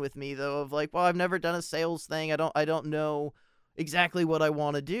decision with me, though, of like, well, I've never done a sales thing. I don't know exactly what I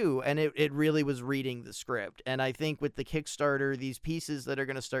want to do. And it really was reading the script. And I think with the Kickstarter, these pieces that are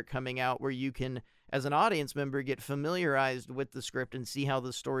going to start coming out where you can, as an audience member, get familiarized with the script and see how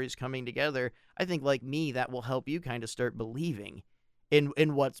the story's coming together, I think, like me, that will help you kind of start believing in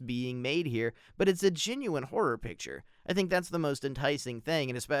what's being made here. But it's a genuine horror picture. I think that's the most enticing thing.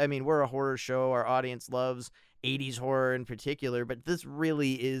 And I mean, we're a horror show. Our audience loves 80s horror in particular, but this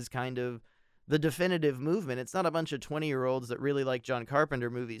really is kind of the definitive movement. It's not a bunch of 20-year-olds that really like John Carpenter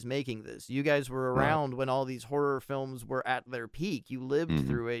movies making this. You guys were around when all these horror films were at their peak. You lived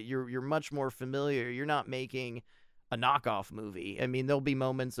through it. You're much more familiar. You're not making a knockoff movie. I mean, there'll be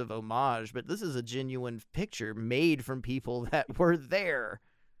moments of homage, but this is a genuine picture made from people that were there.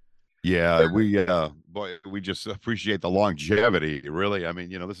 Yeah, we just appreciate the longevity, really. I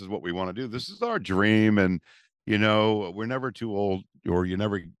mean, you know, this is what we want to do. This is our dream, and you know, we're never too old, or you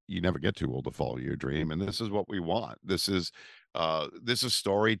never get too old to follow your dream. And this is what we want. This is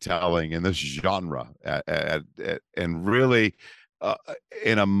storytelling in this genre, and really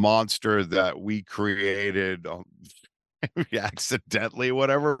in a monster that we created accidentally,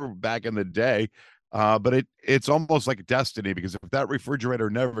 whatever, back in the day. But it's almost like destiny, because if that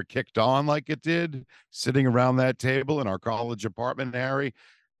refrigerator never kicked on like it did, sitting around that table in our college apartment, Harry,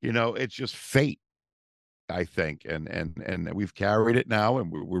 you know, it's just fate, I think. And we've carried it now,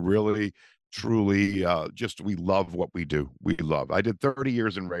 and we're really truly just we love what we do. We love. I did 30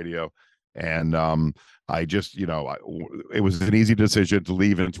 years in radio, and I just, it was an easy decision to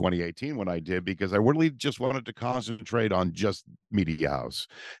leave in 2018 when I did, because I really just wanted to concentrate on just Media House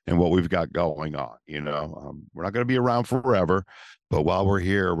and what we've got going on. We're not going to be around forever, but while we're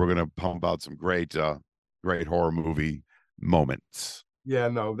here, we're going to pump out some great horror movie moments. Yeah,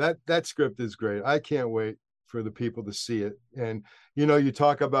 no, that script is great. I can't wait for the people to see it. And you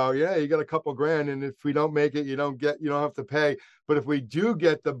talk about, you got a couple grand, and if we don't make it, you don't have to pay. But if we do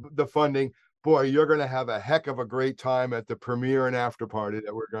get the funding, boy, you're going to have a heck of a great time at the premiere and after party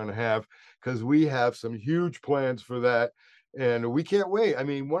that we're going to have, because we have some huge plans for that, and we can't wait. I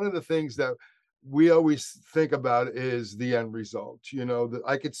mean, one of the things that we always think about is the end result.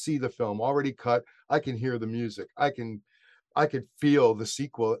 I could see the film already cut. I can hear the music. I could feel the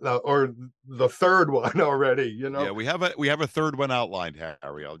sequel or the third one already. Yeah, we have a third one outlined,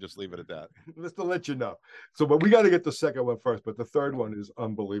 Harry. I'll just leave it at that. Just to let you know. So, but we got to get the second one first. But the third one is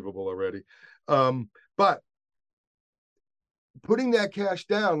unbelievable already. But putting that cash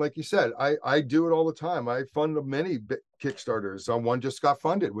down, like you said, I do it all the time. I fund many Kickstarters. One just got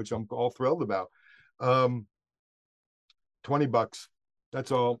funded, which I'm all thrilled about. $20.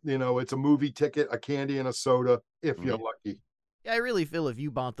 That's all. It's a movie ticket, a candy, and a soda if you're lucky. Yeah, I really feel if you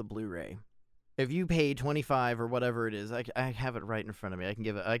bought the Blu-ray, if you paid $25 or whatever it is, I have it right in front of me. I can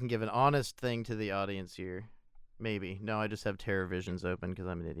give an honest thing to the audience here. Maybe. No, I just have Terror Visions open because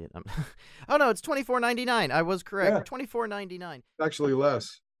I'm an idiot. Oh no, it's $24.99. I was correct. Yeah. $24.99. Actually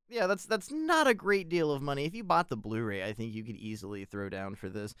less. Yeah, that's not a great deal of money. If you bought the Blu-ray, I think you could easily throw down for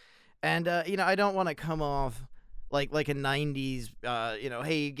this. And I don't want to come off like a 90s,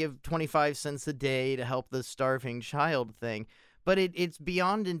 hey, give 25 cents a day to help the starving child thing. But it's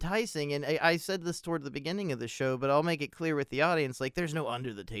beyond enticing. And I said this toward the beginning of the show, but I'll make it clear with the audience, like, there's no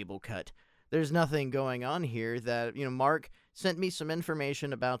under-the-table cut. There's nothing going on here that, Mark sent me some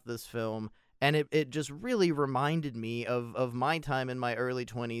information about this film, and it just really reminded me of my time in my early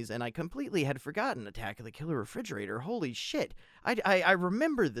 20s, and I completely had forgotten Attack of the Killer Refrigerator. Holy shit. I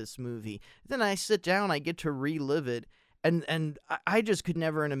remember this movie. Then I sit down, I get to relive it, and I just could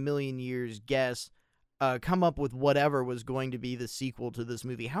never in a million years guess, come up with whatever was going to be the sequel to this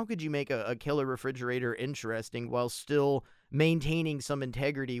movie. How could you make a Killer Refrigerator interesting while still maintaining some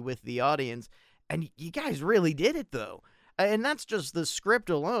integrity with the audience? And you guys really did it, though. And that's just the script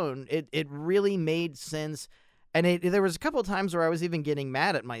alone. It really made sense. And there was a couple of times where I was even getting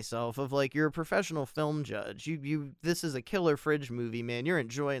mad at myself of like, you're a professional film judge. This is a killer fridge movie, man. You're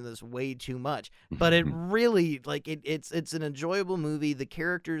enjoying this way too much. But it really, like, it's an enjoyable movie. The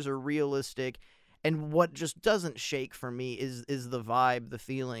characters are realistic. And what just doesn't shake for me is the vibe, the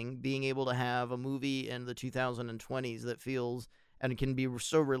feeling, being able to have a movie in the 2020s that feels and can be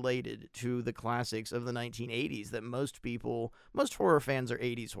so related to the classics of the 1980s that most horror fans are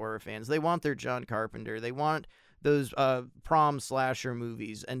 80s horror fans. They want their John Carpenter. They want those prom slasher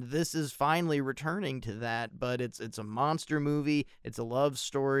movies, and this is finally returning to that, but it's a monster movie, it's a love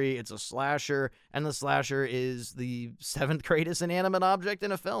story, it's a slasher, and the slasher is the 7th greatest inanimate object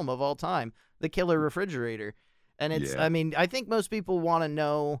in a film of all time, the Killer Refrigerator. And it's, yeah. I mean, I think most people want to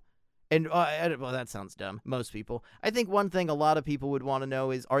know, and well, that sounds dumb, most people. I think one thing a lot of people would want to know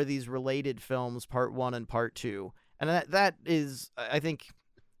is, are these related films, part 1 and part 2? And that is, I think,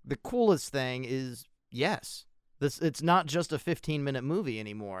 the coolest thing is, yes. It's not just a 15-minute movie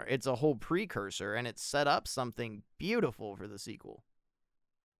anymore. It's a whole precursor, and it set up something beautiful for the sequel.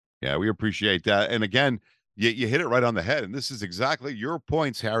 Yeah, we appreciate that. And again, you hit it right on the head. And this is exactly your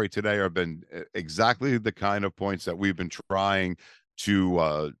points, Harry, today have been exactly the kind of points that we've been trying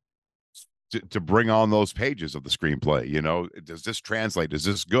to bring on those pages of the screenplay. You know, does this translate? Is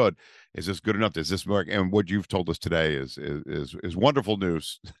this good? Is this good enough? Does this work? And what you've told us today is wonderful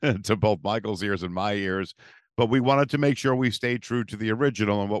news to both Michael's ears and my ears. But we wanted to make sure we stayed true to the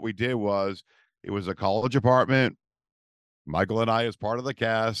original. And what we did was, it was a college apartment. Michael and I, as part of the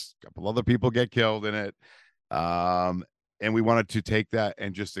cast, a couple other people get killed in it. And we wanted to take that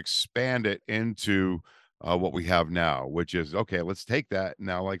and just expand it into what we have now, which is, okay, let's take that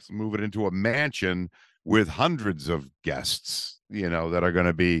now, let's move it into a mansion with hundreds of guests, that are going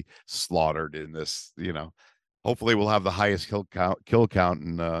to be slaughtered in this, Hopefully we'll have the highest kill count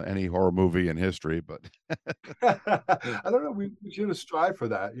in any horror movie in history, but I don't know. We should have strived for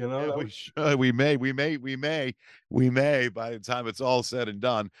that, Yeah, we may by the time it's all said and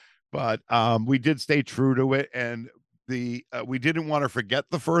done. But we did stay true to it, and we didn't want to forget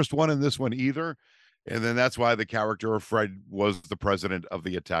the first one in this one either. And then that's why the character of Fred was the president of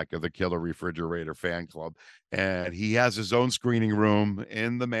the Attack of the Killer Refrigerator fan club. And he has his own screening room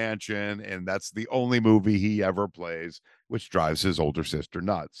in the mansion. And that's the only movie he ever plays, which drives his older sister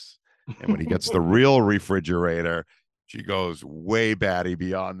nuts. And when he gets the real refrigerator, she goes way batty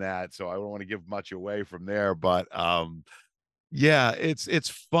beyond that. So I don't want to give much away from there. But yeah, it's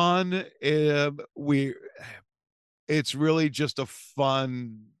fun. It's really just a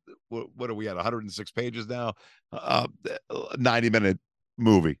fun, what are we at, 106 pages now, 90-minute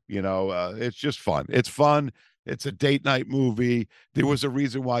movie. It's just fun. It's fun. It's a date night movie. There was a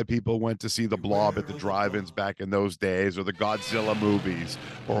reason why people went to see the Blob at the drive-ins back in those days, or the Godzilla movies,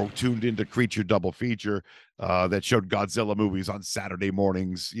 or tuned into Creature Double Feature that showed Godzilla movies on Saturday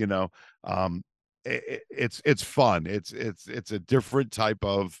mornings. It's fun. It's a different type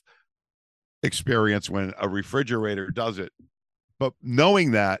of experience when a refrigerator does it. But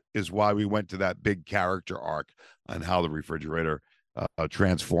knowing that is why we went to that big character arc on how the refrigerator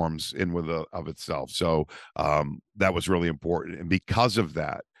transforms in with of itself. So that was really important. And because of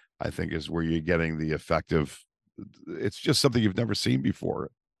that, I think is where you're getting the effective, it's just something you've never seen before,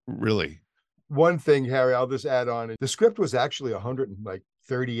 really. One thing, Harry, I'll just add on. The script was actually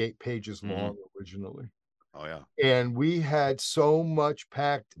 138 pages long originally. Oh, yeah. And we had so much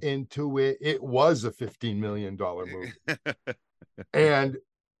packed into it. It was a $15 million movie. And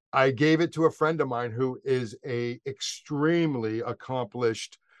I gave it to a friend of mine who is a extremely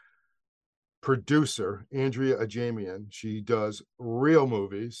accomplished producer, Andrea Ajamian. She does real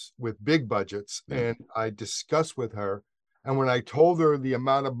movies with big budgets. And I discussed with her. And when I told her the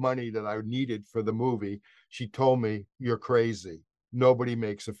amount of money that I needed for the movie, she told me, "You're crazy. Nobody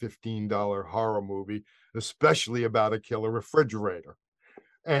makes a $15 horror movie, especially about a killer refrigerator."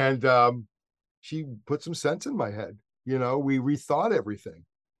 And she put some sense in my head. We rethought everything.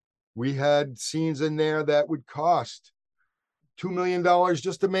 We had scenes in there that would cost $2 million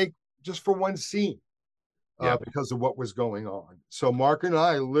just for one scene because of what was going on. So Mark and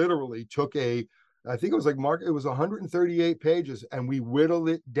I literally took I think it was like Mark, it was 138 pages, and we whittled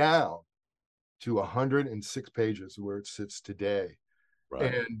it down to 106 pages where it sits today.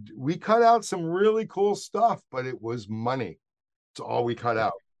 Right. And we cut out some really cool stuff, but it was money. It's all we cut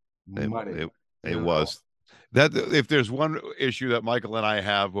out. Money. It was. That if there's one issue that Michael and I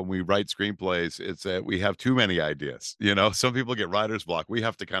have when we write screenplays, it's that we have too many ideas. Some people get writer's block. We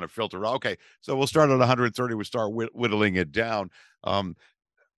have to kind of filter. Okay, so we'll start at 130. We start whittling it down.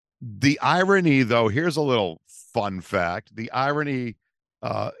 The irony, though, here's a little fun fact. The irony,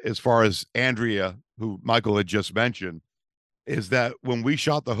 as far as Andrea, who Michael had just mentioned, is that when we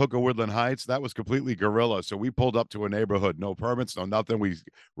shot The Hook of Woodland Heights, that was completely guerrilla. So we pulled up to a neighborhood, no permits, no nothing. We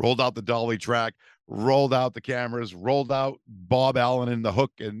rolled out the dolly track, rolled out the cameras, rolled out Bob Allen in The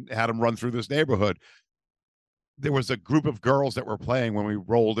Hook, and had him run through this neighborhood. There was a group of girls that were playing when we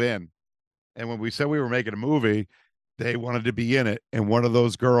rolled in. And when we said we were making a movie, they wanted to be in it. And one of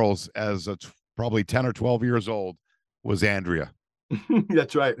those girls, as probably 10 or 12 years old, was Andrea.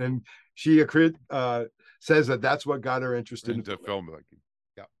 That's right. And she says that's what got her interested into filmmaking.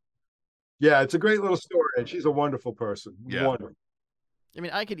 Yeah, it's a great little story, and she's a wonderful person. Yeah. Wonderful. I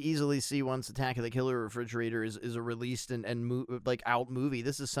mean, I could easily see once Attack of the Killer Refrigerator is a released and out movie.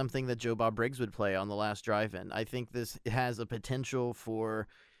 This is something that Joe Bob Briggs would play on The Last Drive-In. I think this has a potential for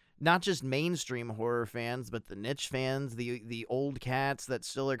not just mainstream horror fans, but the niche fans, the old cats that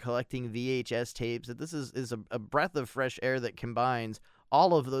still are collecting VHS tapes. That this is a breath of fresh air that combines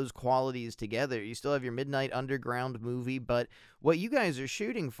all of those qualities together. You still have your Midnight Underground movie, but what you guys are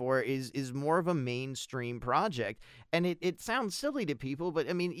shooting for is more of a mainstream project. And it sounds silly to people, but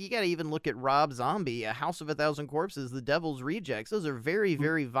I mean, you got to even look at Rob Zombie, A House of a Thousand Corpses, The Devil's Rejects. Those are very,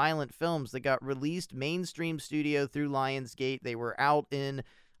 very violent films that got released mainstream studio through Lionsgate. They were out in,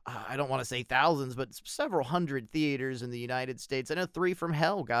 I don't want to say thousands, but several hundred theaters in the United States. I know Three from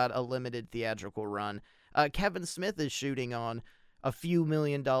Hell got a limited theatrical run. Kevin Smith is shooting on a few $1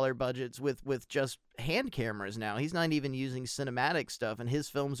 million budgets with just hand cameras now. He's not even using cinematic stuff, and his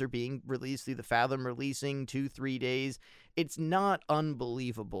films are being released through the Fathom releasing 2-3 days. It's not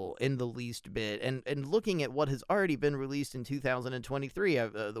unbelievable in the least bit. And looking at what has already been released in 2023,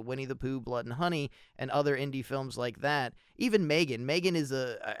 the Winnie the Pooh, Blood and Honey, and other indie films like that. Even Megan. Megan is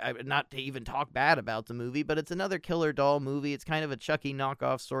not to even talk bad about the movie, but it's another killer doll movie. It's kind of a Chucky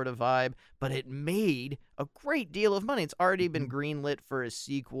knockoff sort of vibe, but it made a great deal of money. It's already been greenlit for a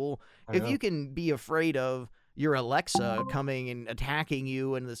sequel. If you can be afraid of your Alexa coming and attacking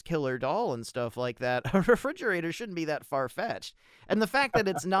you and this killer doll and stuff like that, a refrigerator shouldn't be that far-fetched. And the fact that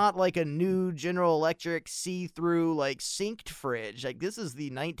it's not like a new General Electric see-through, like, synced fridge. Like, this is the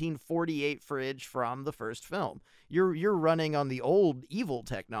 1948 fridge from the first film. You're running on the old evil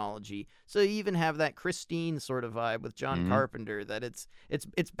technology. So you even have that Christine sort of vibe with John Carpenter, that it's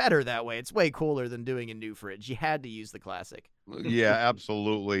better that way. It's way cooler than doing a new fridge. You had to use the classic. Yeah,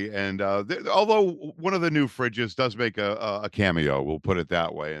 absolutely. And although one of the new fridges does make a cameo, we'll put it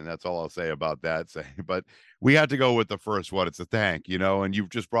that way, and that's all I'll say about that. But we had to go with the first one. It's a tank, and you've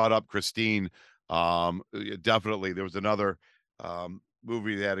just brought up Christine. Definitely, there was another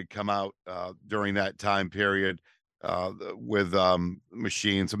movie that had come out during that time period with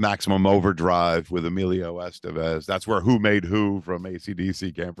machines, Maximum Overdrive with Emilio Estevez. That's where Who Made Who from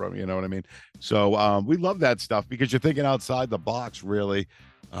AC/DC came from. You know what I mean? So we love that stuff because you're thinking outside the box, really.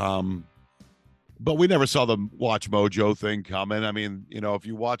 But we never saw the Watch Mojo thing coming. I mean, if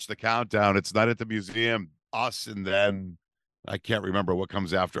you watch the countdown, it's Night at the Museum, Us, and then I can't remember what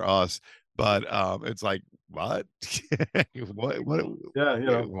comes after Us. But it's like, what? what?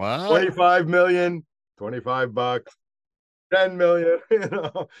 Yeah, what? 25 million. $25, 10 million,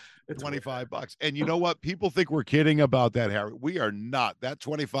 it's $25. And you know what? People think we're kidding about that, Harry. We are not. That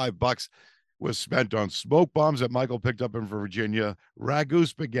 $25 was spent on smoke bombs that Michael picked up in Virginia, ragu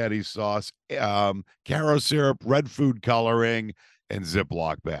spaghetti sauce, Caro syrup, red food coloring, and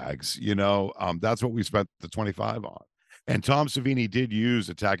Ziploc bags. That's what we spent the $25 on. And Tom Savini did use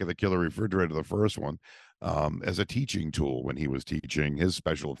Attack of the Killer Refrigerator, the first one, as a teaching tool when he was teaching his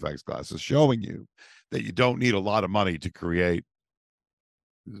special effects classes, showing you that you don't need a lot of money to create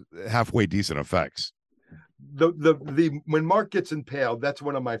halfway decent effects. The when Mark gets impaled, that's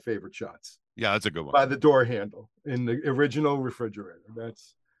one of my favorite shots. Yeah, that's a good one. By the door handle in the original refrigerator.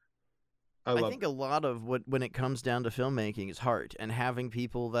 I think a lot of when it comes down to filmmaking is heart, and having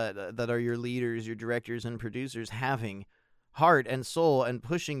people that are your leaders, your directors and producers, having heart and soul and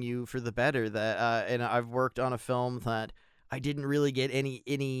pushing you for the better. And I've worked on a film that I didn't really get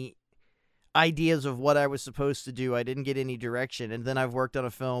any ideas of what I was supposed to do. I didn't get any direction. And then I've worked on a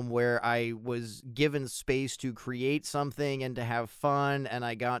film where I was given space to create something and to have fun, and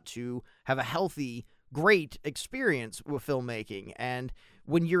I got to have a healthy, great experience with filmmaking. And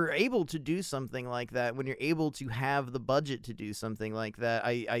when you're able to do something like that, when you're able to have the budget to do something like that,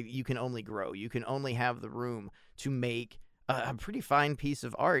 you can only grow. You can only have the room to make a pretty fine piece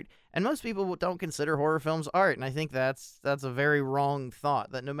of art. And most people don't consider horror films art, and I think that's a very wrong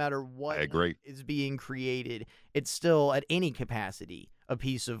thought, that no matter what is being created, it's still at any capacity a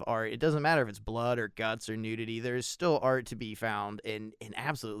piece of art. It doesn't matter if it's blood or guts or nudity. There's still art to be found in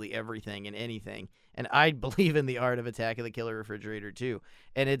absolutely everything and anything. And I believe in the art of Attack of the Killer Refrigerator too.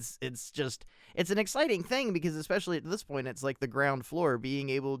 And it's an exciting thing, because especially at this point, it's like the ground floor, being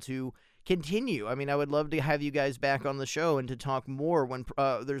able to continue. I mean, I would love to have you guys back on the show and to talk more when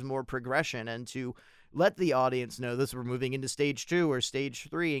there's more progression, and to let the audience know this, we're moving into stage 2 or stage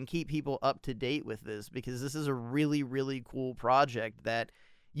 3, and keep people up to date with this, because this is a really, really cool project that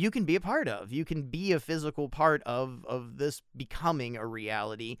you can be a part of. You can be a physical part of this becoming a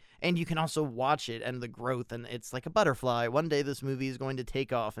reality, and you can also watch it and the growth, and it's like a butterfly. One day this movie is going to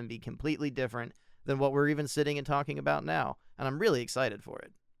take off and be completely different than what we're even sitting and talking about now, and I'm really excited for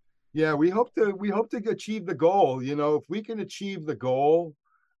it. Yeah, we hope to achieve the goal. If we can achieve the goal,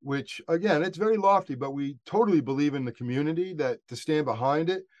 which again, it's very lofty, but we totally believe in the community to stand behind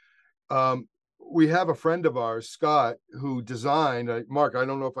it. We have a friend of ours, Scott, who designed, Mark, I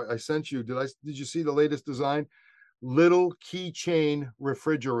don't know if I sent you, did you see the latest design? Little keychain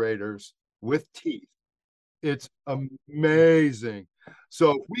refrigerators with teeth. It's amazing.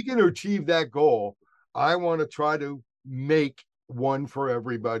 So if we can achieve that goal, I want to try to make one for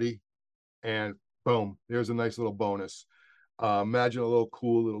everybody, and boom, there's a nice little bonus. Imagine a little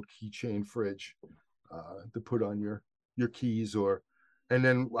cool little keychain fridge to put on your keys, and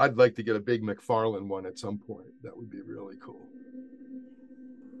then I'd like to get a big McFarlane one at some point. That would be really cool.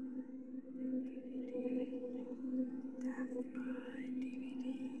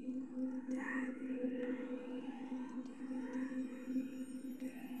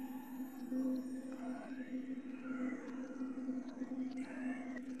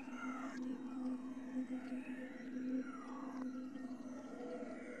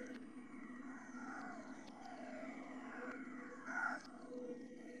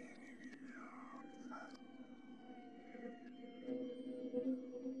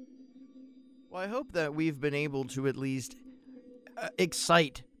 Well, I hope that we've been able to at least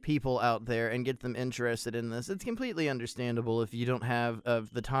excite people out there and get them interested in this. It's completely understandable if you don't have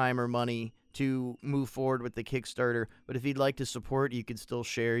the time or money to move forward with the Kickstarter. But if you'd like to support, you could still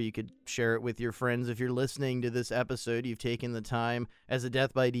share. You could share it with your friends. If you're listening to this episode, you've taken the time as a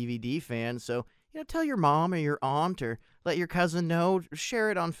Death by DVD fan. So, tell your mom or your aunt or let your cousin know. Share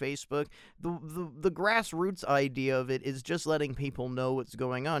it on Facebook. The grassroots idea of it is just letting people know what's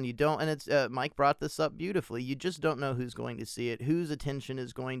going on. You don't, and it's Mike brought this up beautifully. You just don't know who's going to see it, whose attention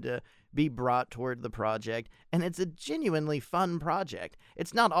is going to be brought toward the project, and it's a genuinely fun project.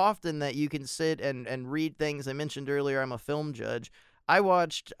 It's not often that you can sit and read things. I mentioned earlier I'm a film judge. I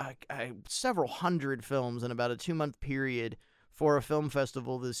watched several hundred films in about a 2-month period for a film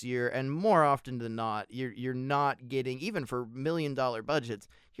festival this year, and more often than not, you're not getting, even for $1 million budgets,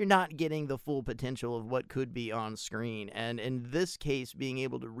 you're not getting the full potential of what could be on screen. And in this case, being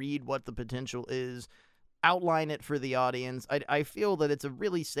able to read what the potential is, outline it for the audience, I feel that it's a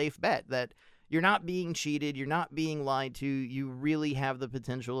really safe bet that you're not being cheated, you're not being lied to, you really have the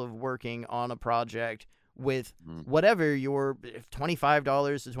potential of working on a project with whatever your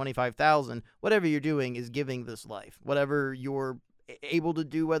 $25 to $25,000, whatever you're doing is giving this life. Whatever you're able to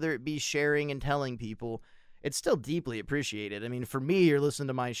do, whether it be sharing and telling people, it's still deeply appreciated. I mean, for me, you're listening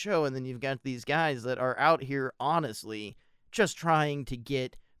to my show, and then you've got these guys that are out here honestly just trying to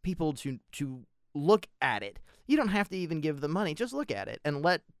get people to look at it. You don't have to even give them money. Just look at it and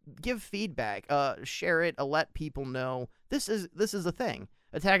give feedback, share it, let people know this is a thing.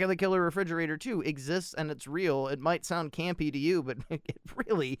 Attack of the Killer Refrigerator 2 exists and it's real. It might sound campy to you, but it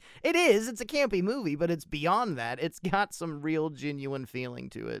is. It's a campy movie, but it's beyond that. It's got some real, genuine feeling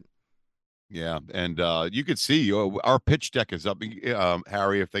to it. Yeah, and you can see our pitch deck is up,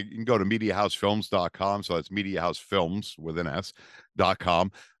 Harry. If you can go to MediaHouseFilms.com, so that's MediaHouseFilms with an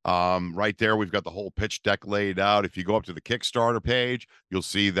S.com. Right there, we've got the whole pitch deck laid out. If you go up to the Kickstarter page, you'll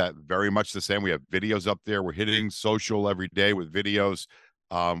see that very much the same. We have videos up there. We're hitting social every day with videos.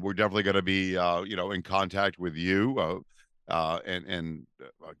 We're definitely going to be, in contact with you. And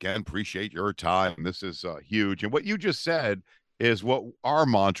again, appreciate your time. This is huge. And what you just said is what our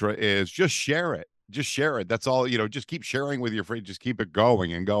mantra is: just share it. Just share it. That's all, just keep sharing with your friends. Just keep it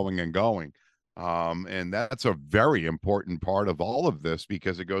going and going and going. And that's a very important part of all of this,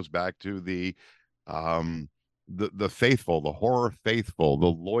 because it goes back to the faithful, the horror faithful, the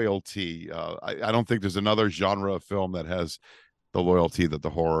loyalty. I don't think there's another genre of film that has the loyalty that the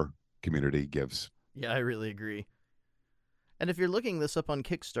horror community gives. Yeah, I really agree. And if you're looking this up on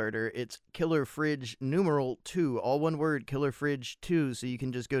Kickstarter, it's Killer Fridge numeral 2, all one word, Killer Fridge 2. So you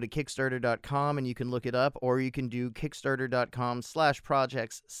can just go to Kickstarter.com and you can look it up, or you can do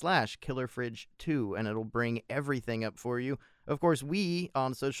Kickstarter.com/projects/Killer Fridge 2, and it'll bring everything up for you. Of course, we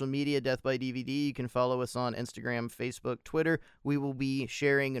on social media, Death by DVD, you can follow us on Instagram, Facebook, Twitter. We will be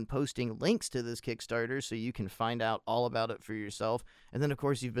sharing and posting links to this Kickstarter so you can find out all about it for yourself. And then, of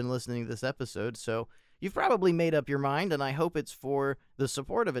course, you've been listening to this episode, so you've probably made up your mind, and I hope it's for the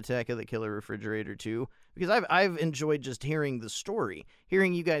support of Attack of the Killer Refrigerator 2, because I've enjoyed just hearing the story,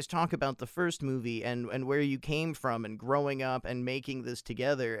 hearing you guys talk about the first movie and where you came from and growing up and making this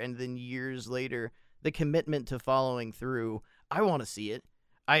together, and then years later, the commitment to following through. I want to see it.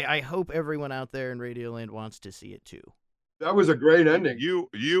 I hope everyone out there in Radioland wants to see it too. That was a great ending.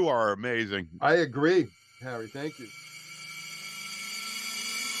 You are amazing. I agree, Harry. Thank you.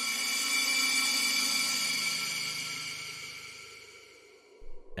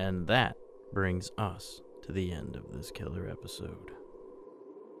 And that brings us to the end of this killer episode.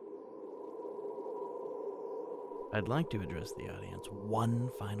 I'd like to address the audience one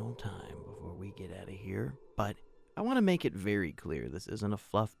final time before we get out of here, but I want to make it very clear this isn't a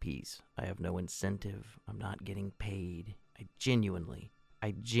fluff piece. I have no incentive. I'm not getting paid. I genuinely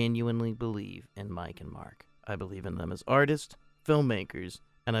believe in Mike and Mark. I believe in them as artists, filmmakers,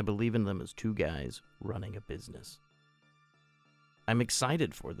 and I believe in them as two guys running a business. I'm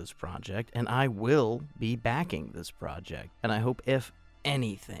excited for this project, and I will be backing this project. And I hope, if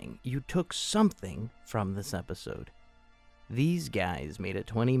anything, you took something from this episode. These guys made a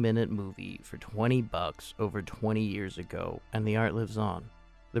 20-minute movie for $20 over 20 years ago, and the art lives on.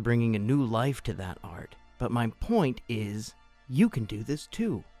 They're bringing a new life to that art. But my point is, you can do this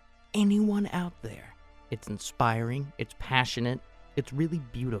too. Anyone out there. It's inspiring, it's passionate, it's really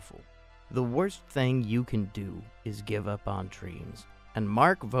beautiful. The worst thing you can do is give up on dreams. And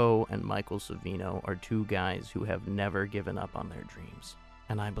Mark Vo and Michael Savino are two guys who have never given up on their dreams.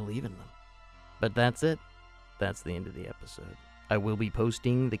 And I believe in them. But that's it. That's the end of the episode. I will be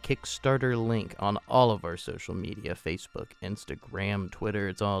posting the Kickstarter link on all of our social media, Facebook, Instagram, Twitter.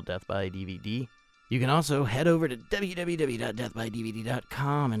 It's all Death by DVD. You can also head over to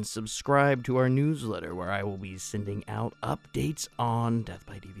www.deathbydvd.com and subscribe to our newsletter, where I will be sending out updates on Death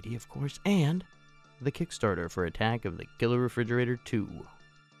by DVD, of course, and the Kickstarter for Attack of the Killer Refrigerator 2.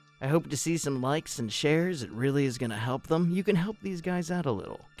 I hope to see some likes and shares. It really is going to help them. You can help these guys out a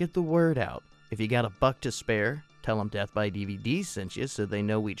little. Get the word out. If you got $1 to spare, tell them Death by DVD sent you so they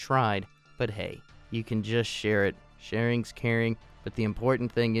know we tried. But hey, you can just share it. Sharing's caring, but the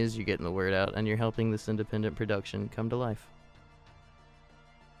important thing is you're getting the word out and you're helping this independent production come to life.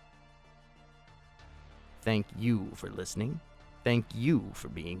 Thank you for listening. Thank you for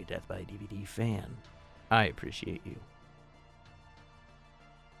being a Death by DVD fan. I appreciate you.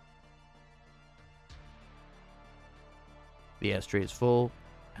 The ashtray is full,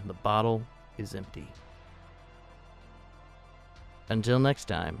 and the bottle is empty. Until next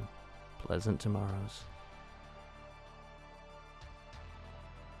time, pleasant tomorrows.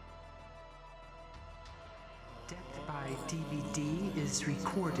 Death by DVD is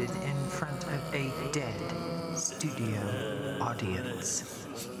recorded in front of a dead studio audience.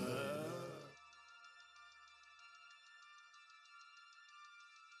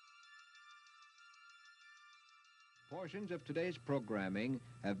 Portions of today's programming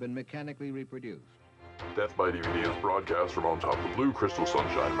have been mechanically reproduced. Death by DVD is broadcast from on top of the Blue Crystal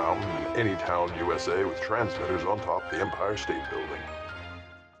Sunshine Mountain in Anytown, USA, with transmitters on top of the Empire State Building.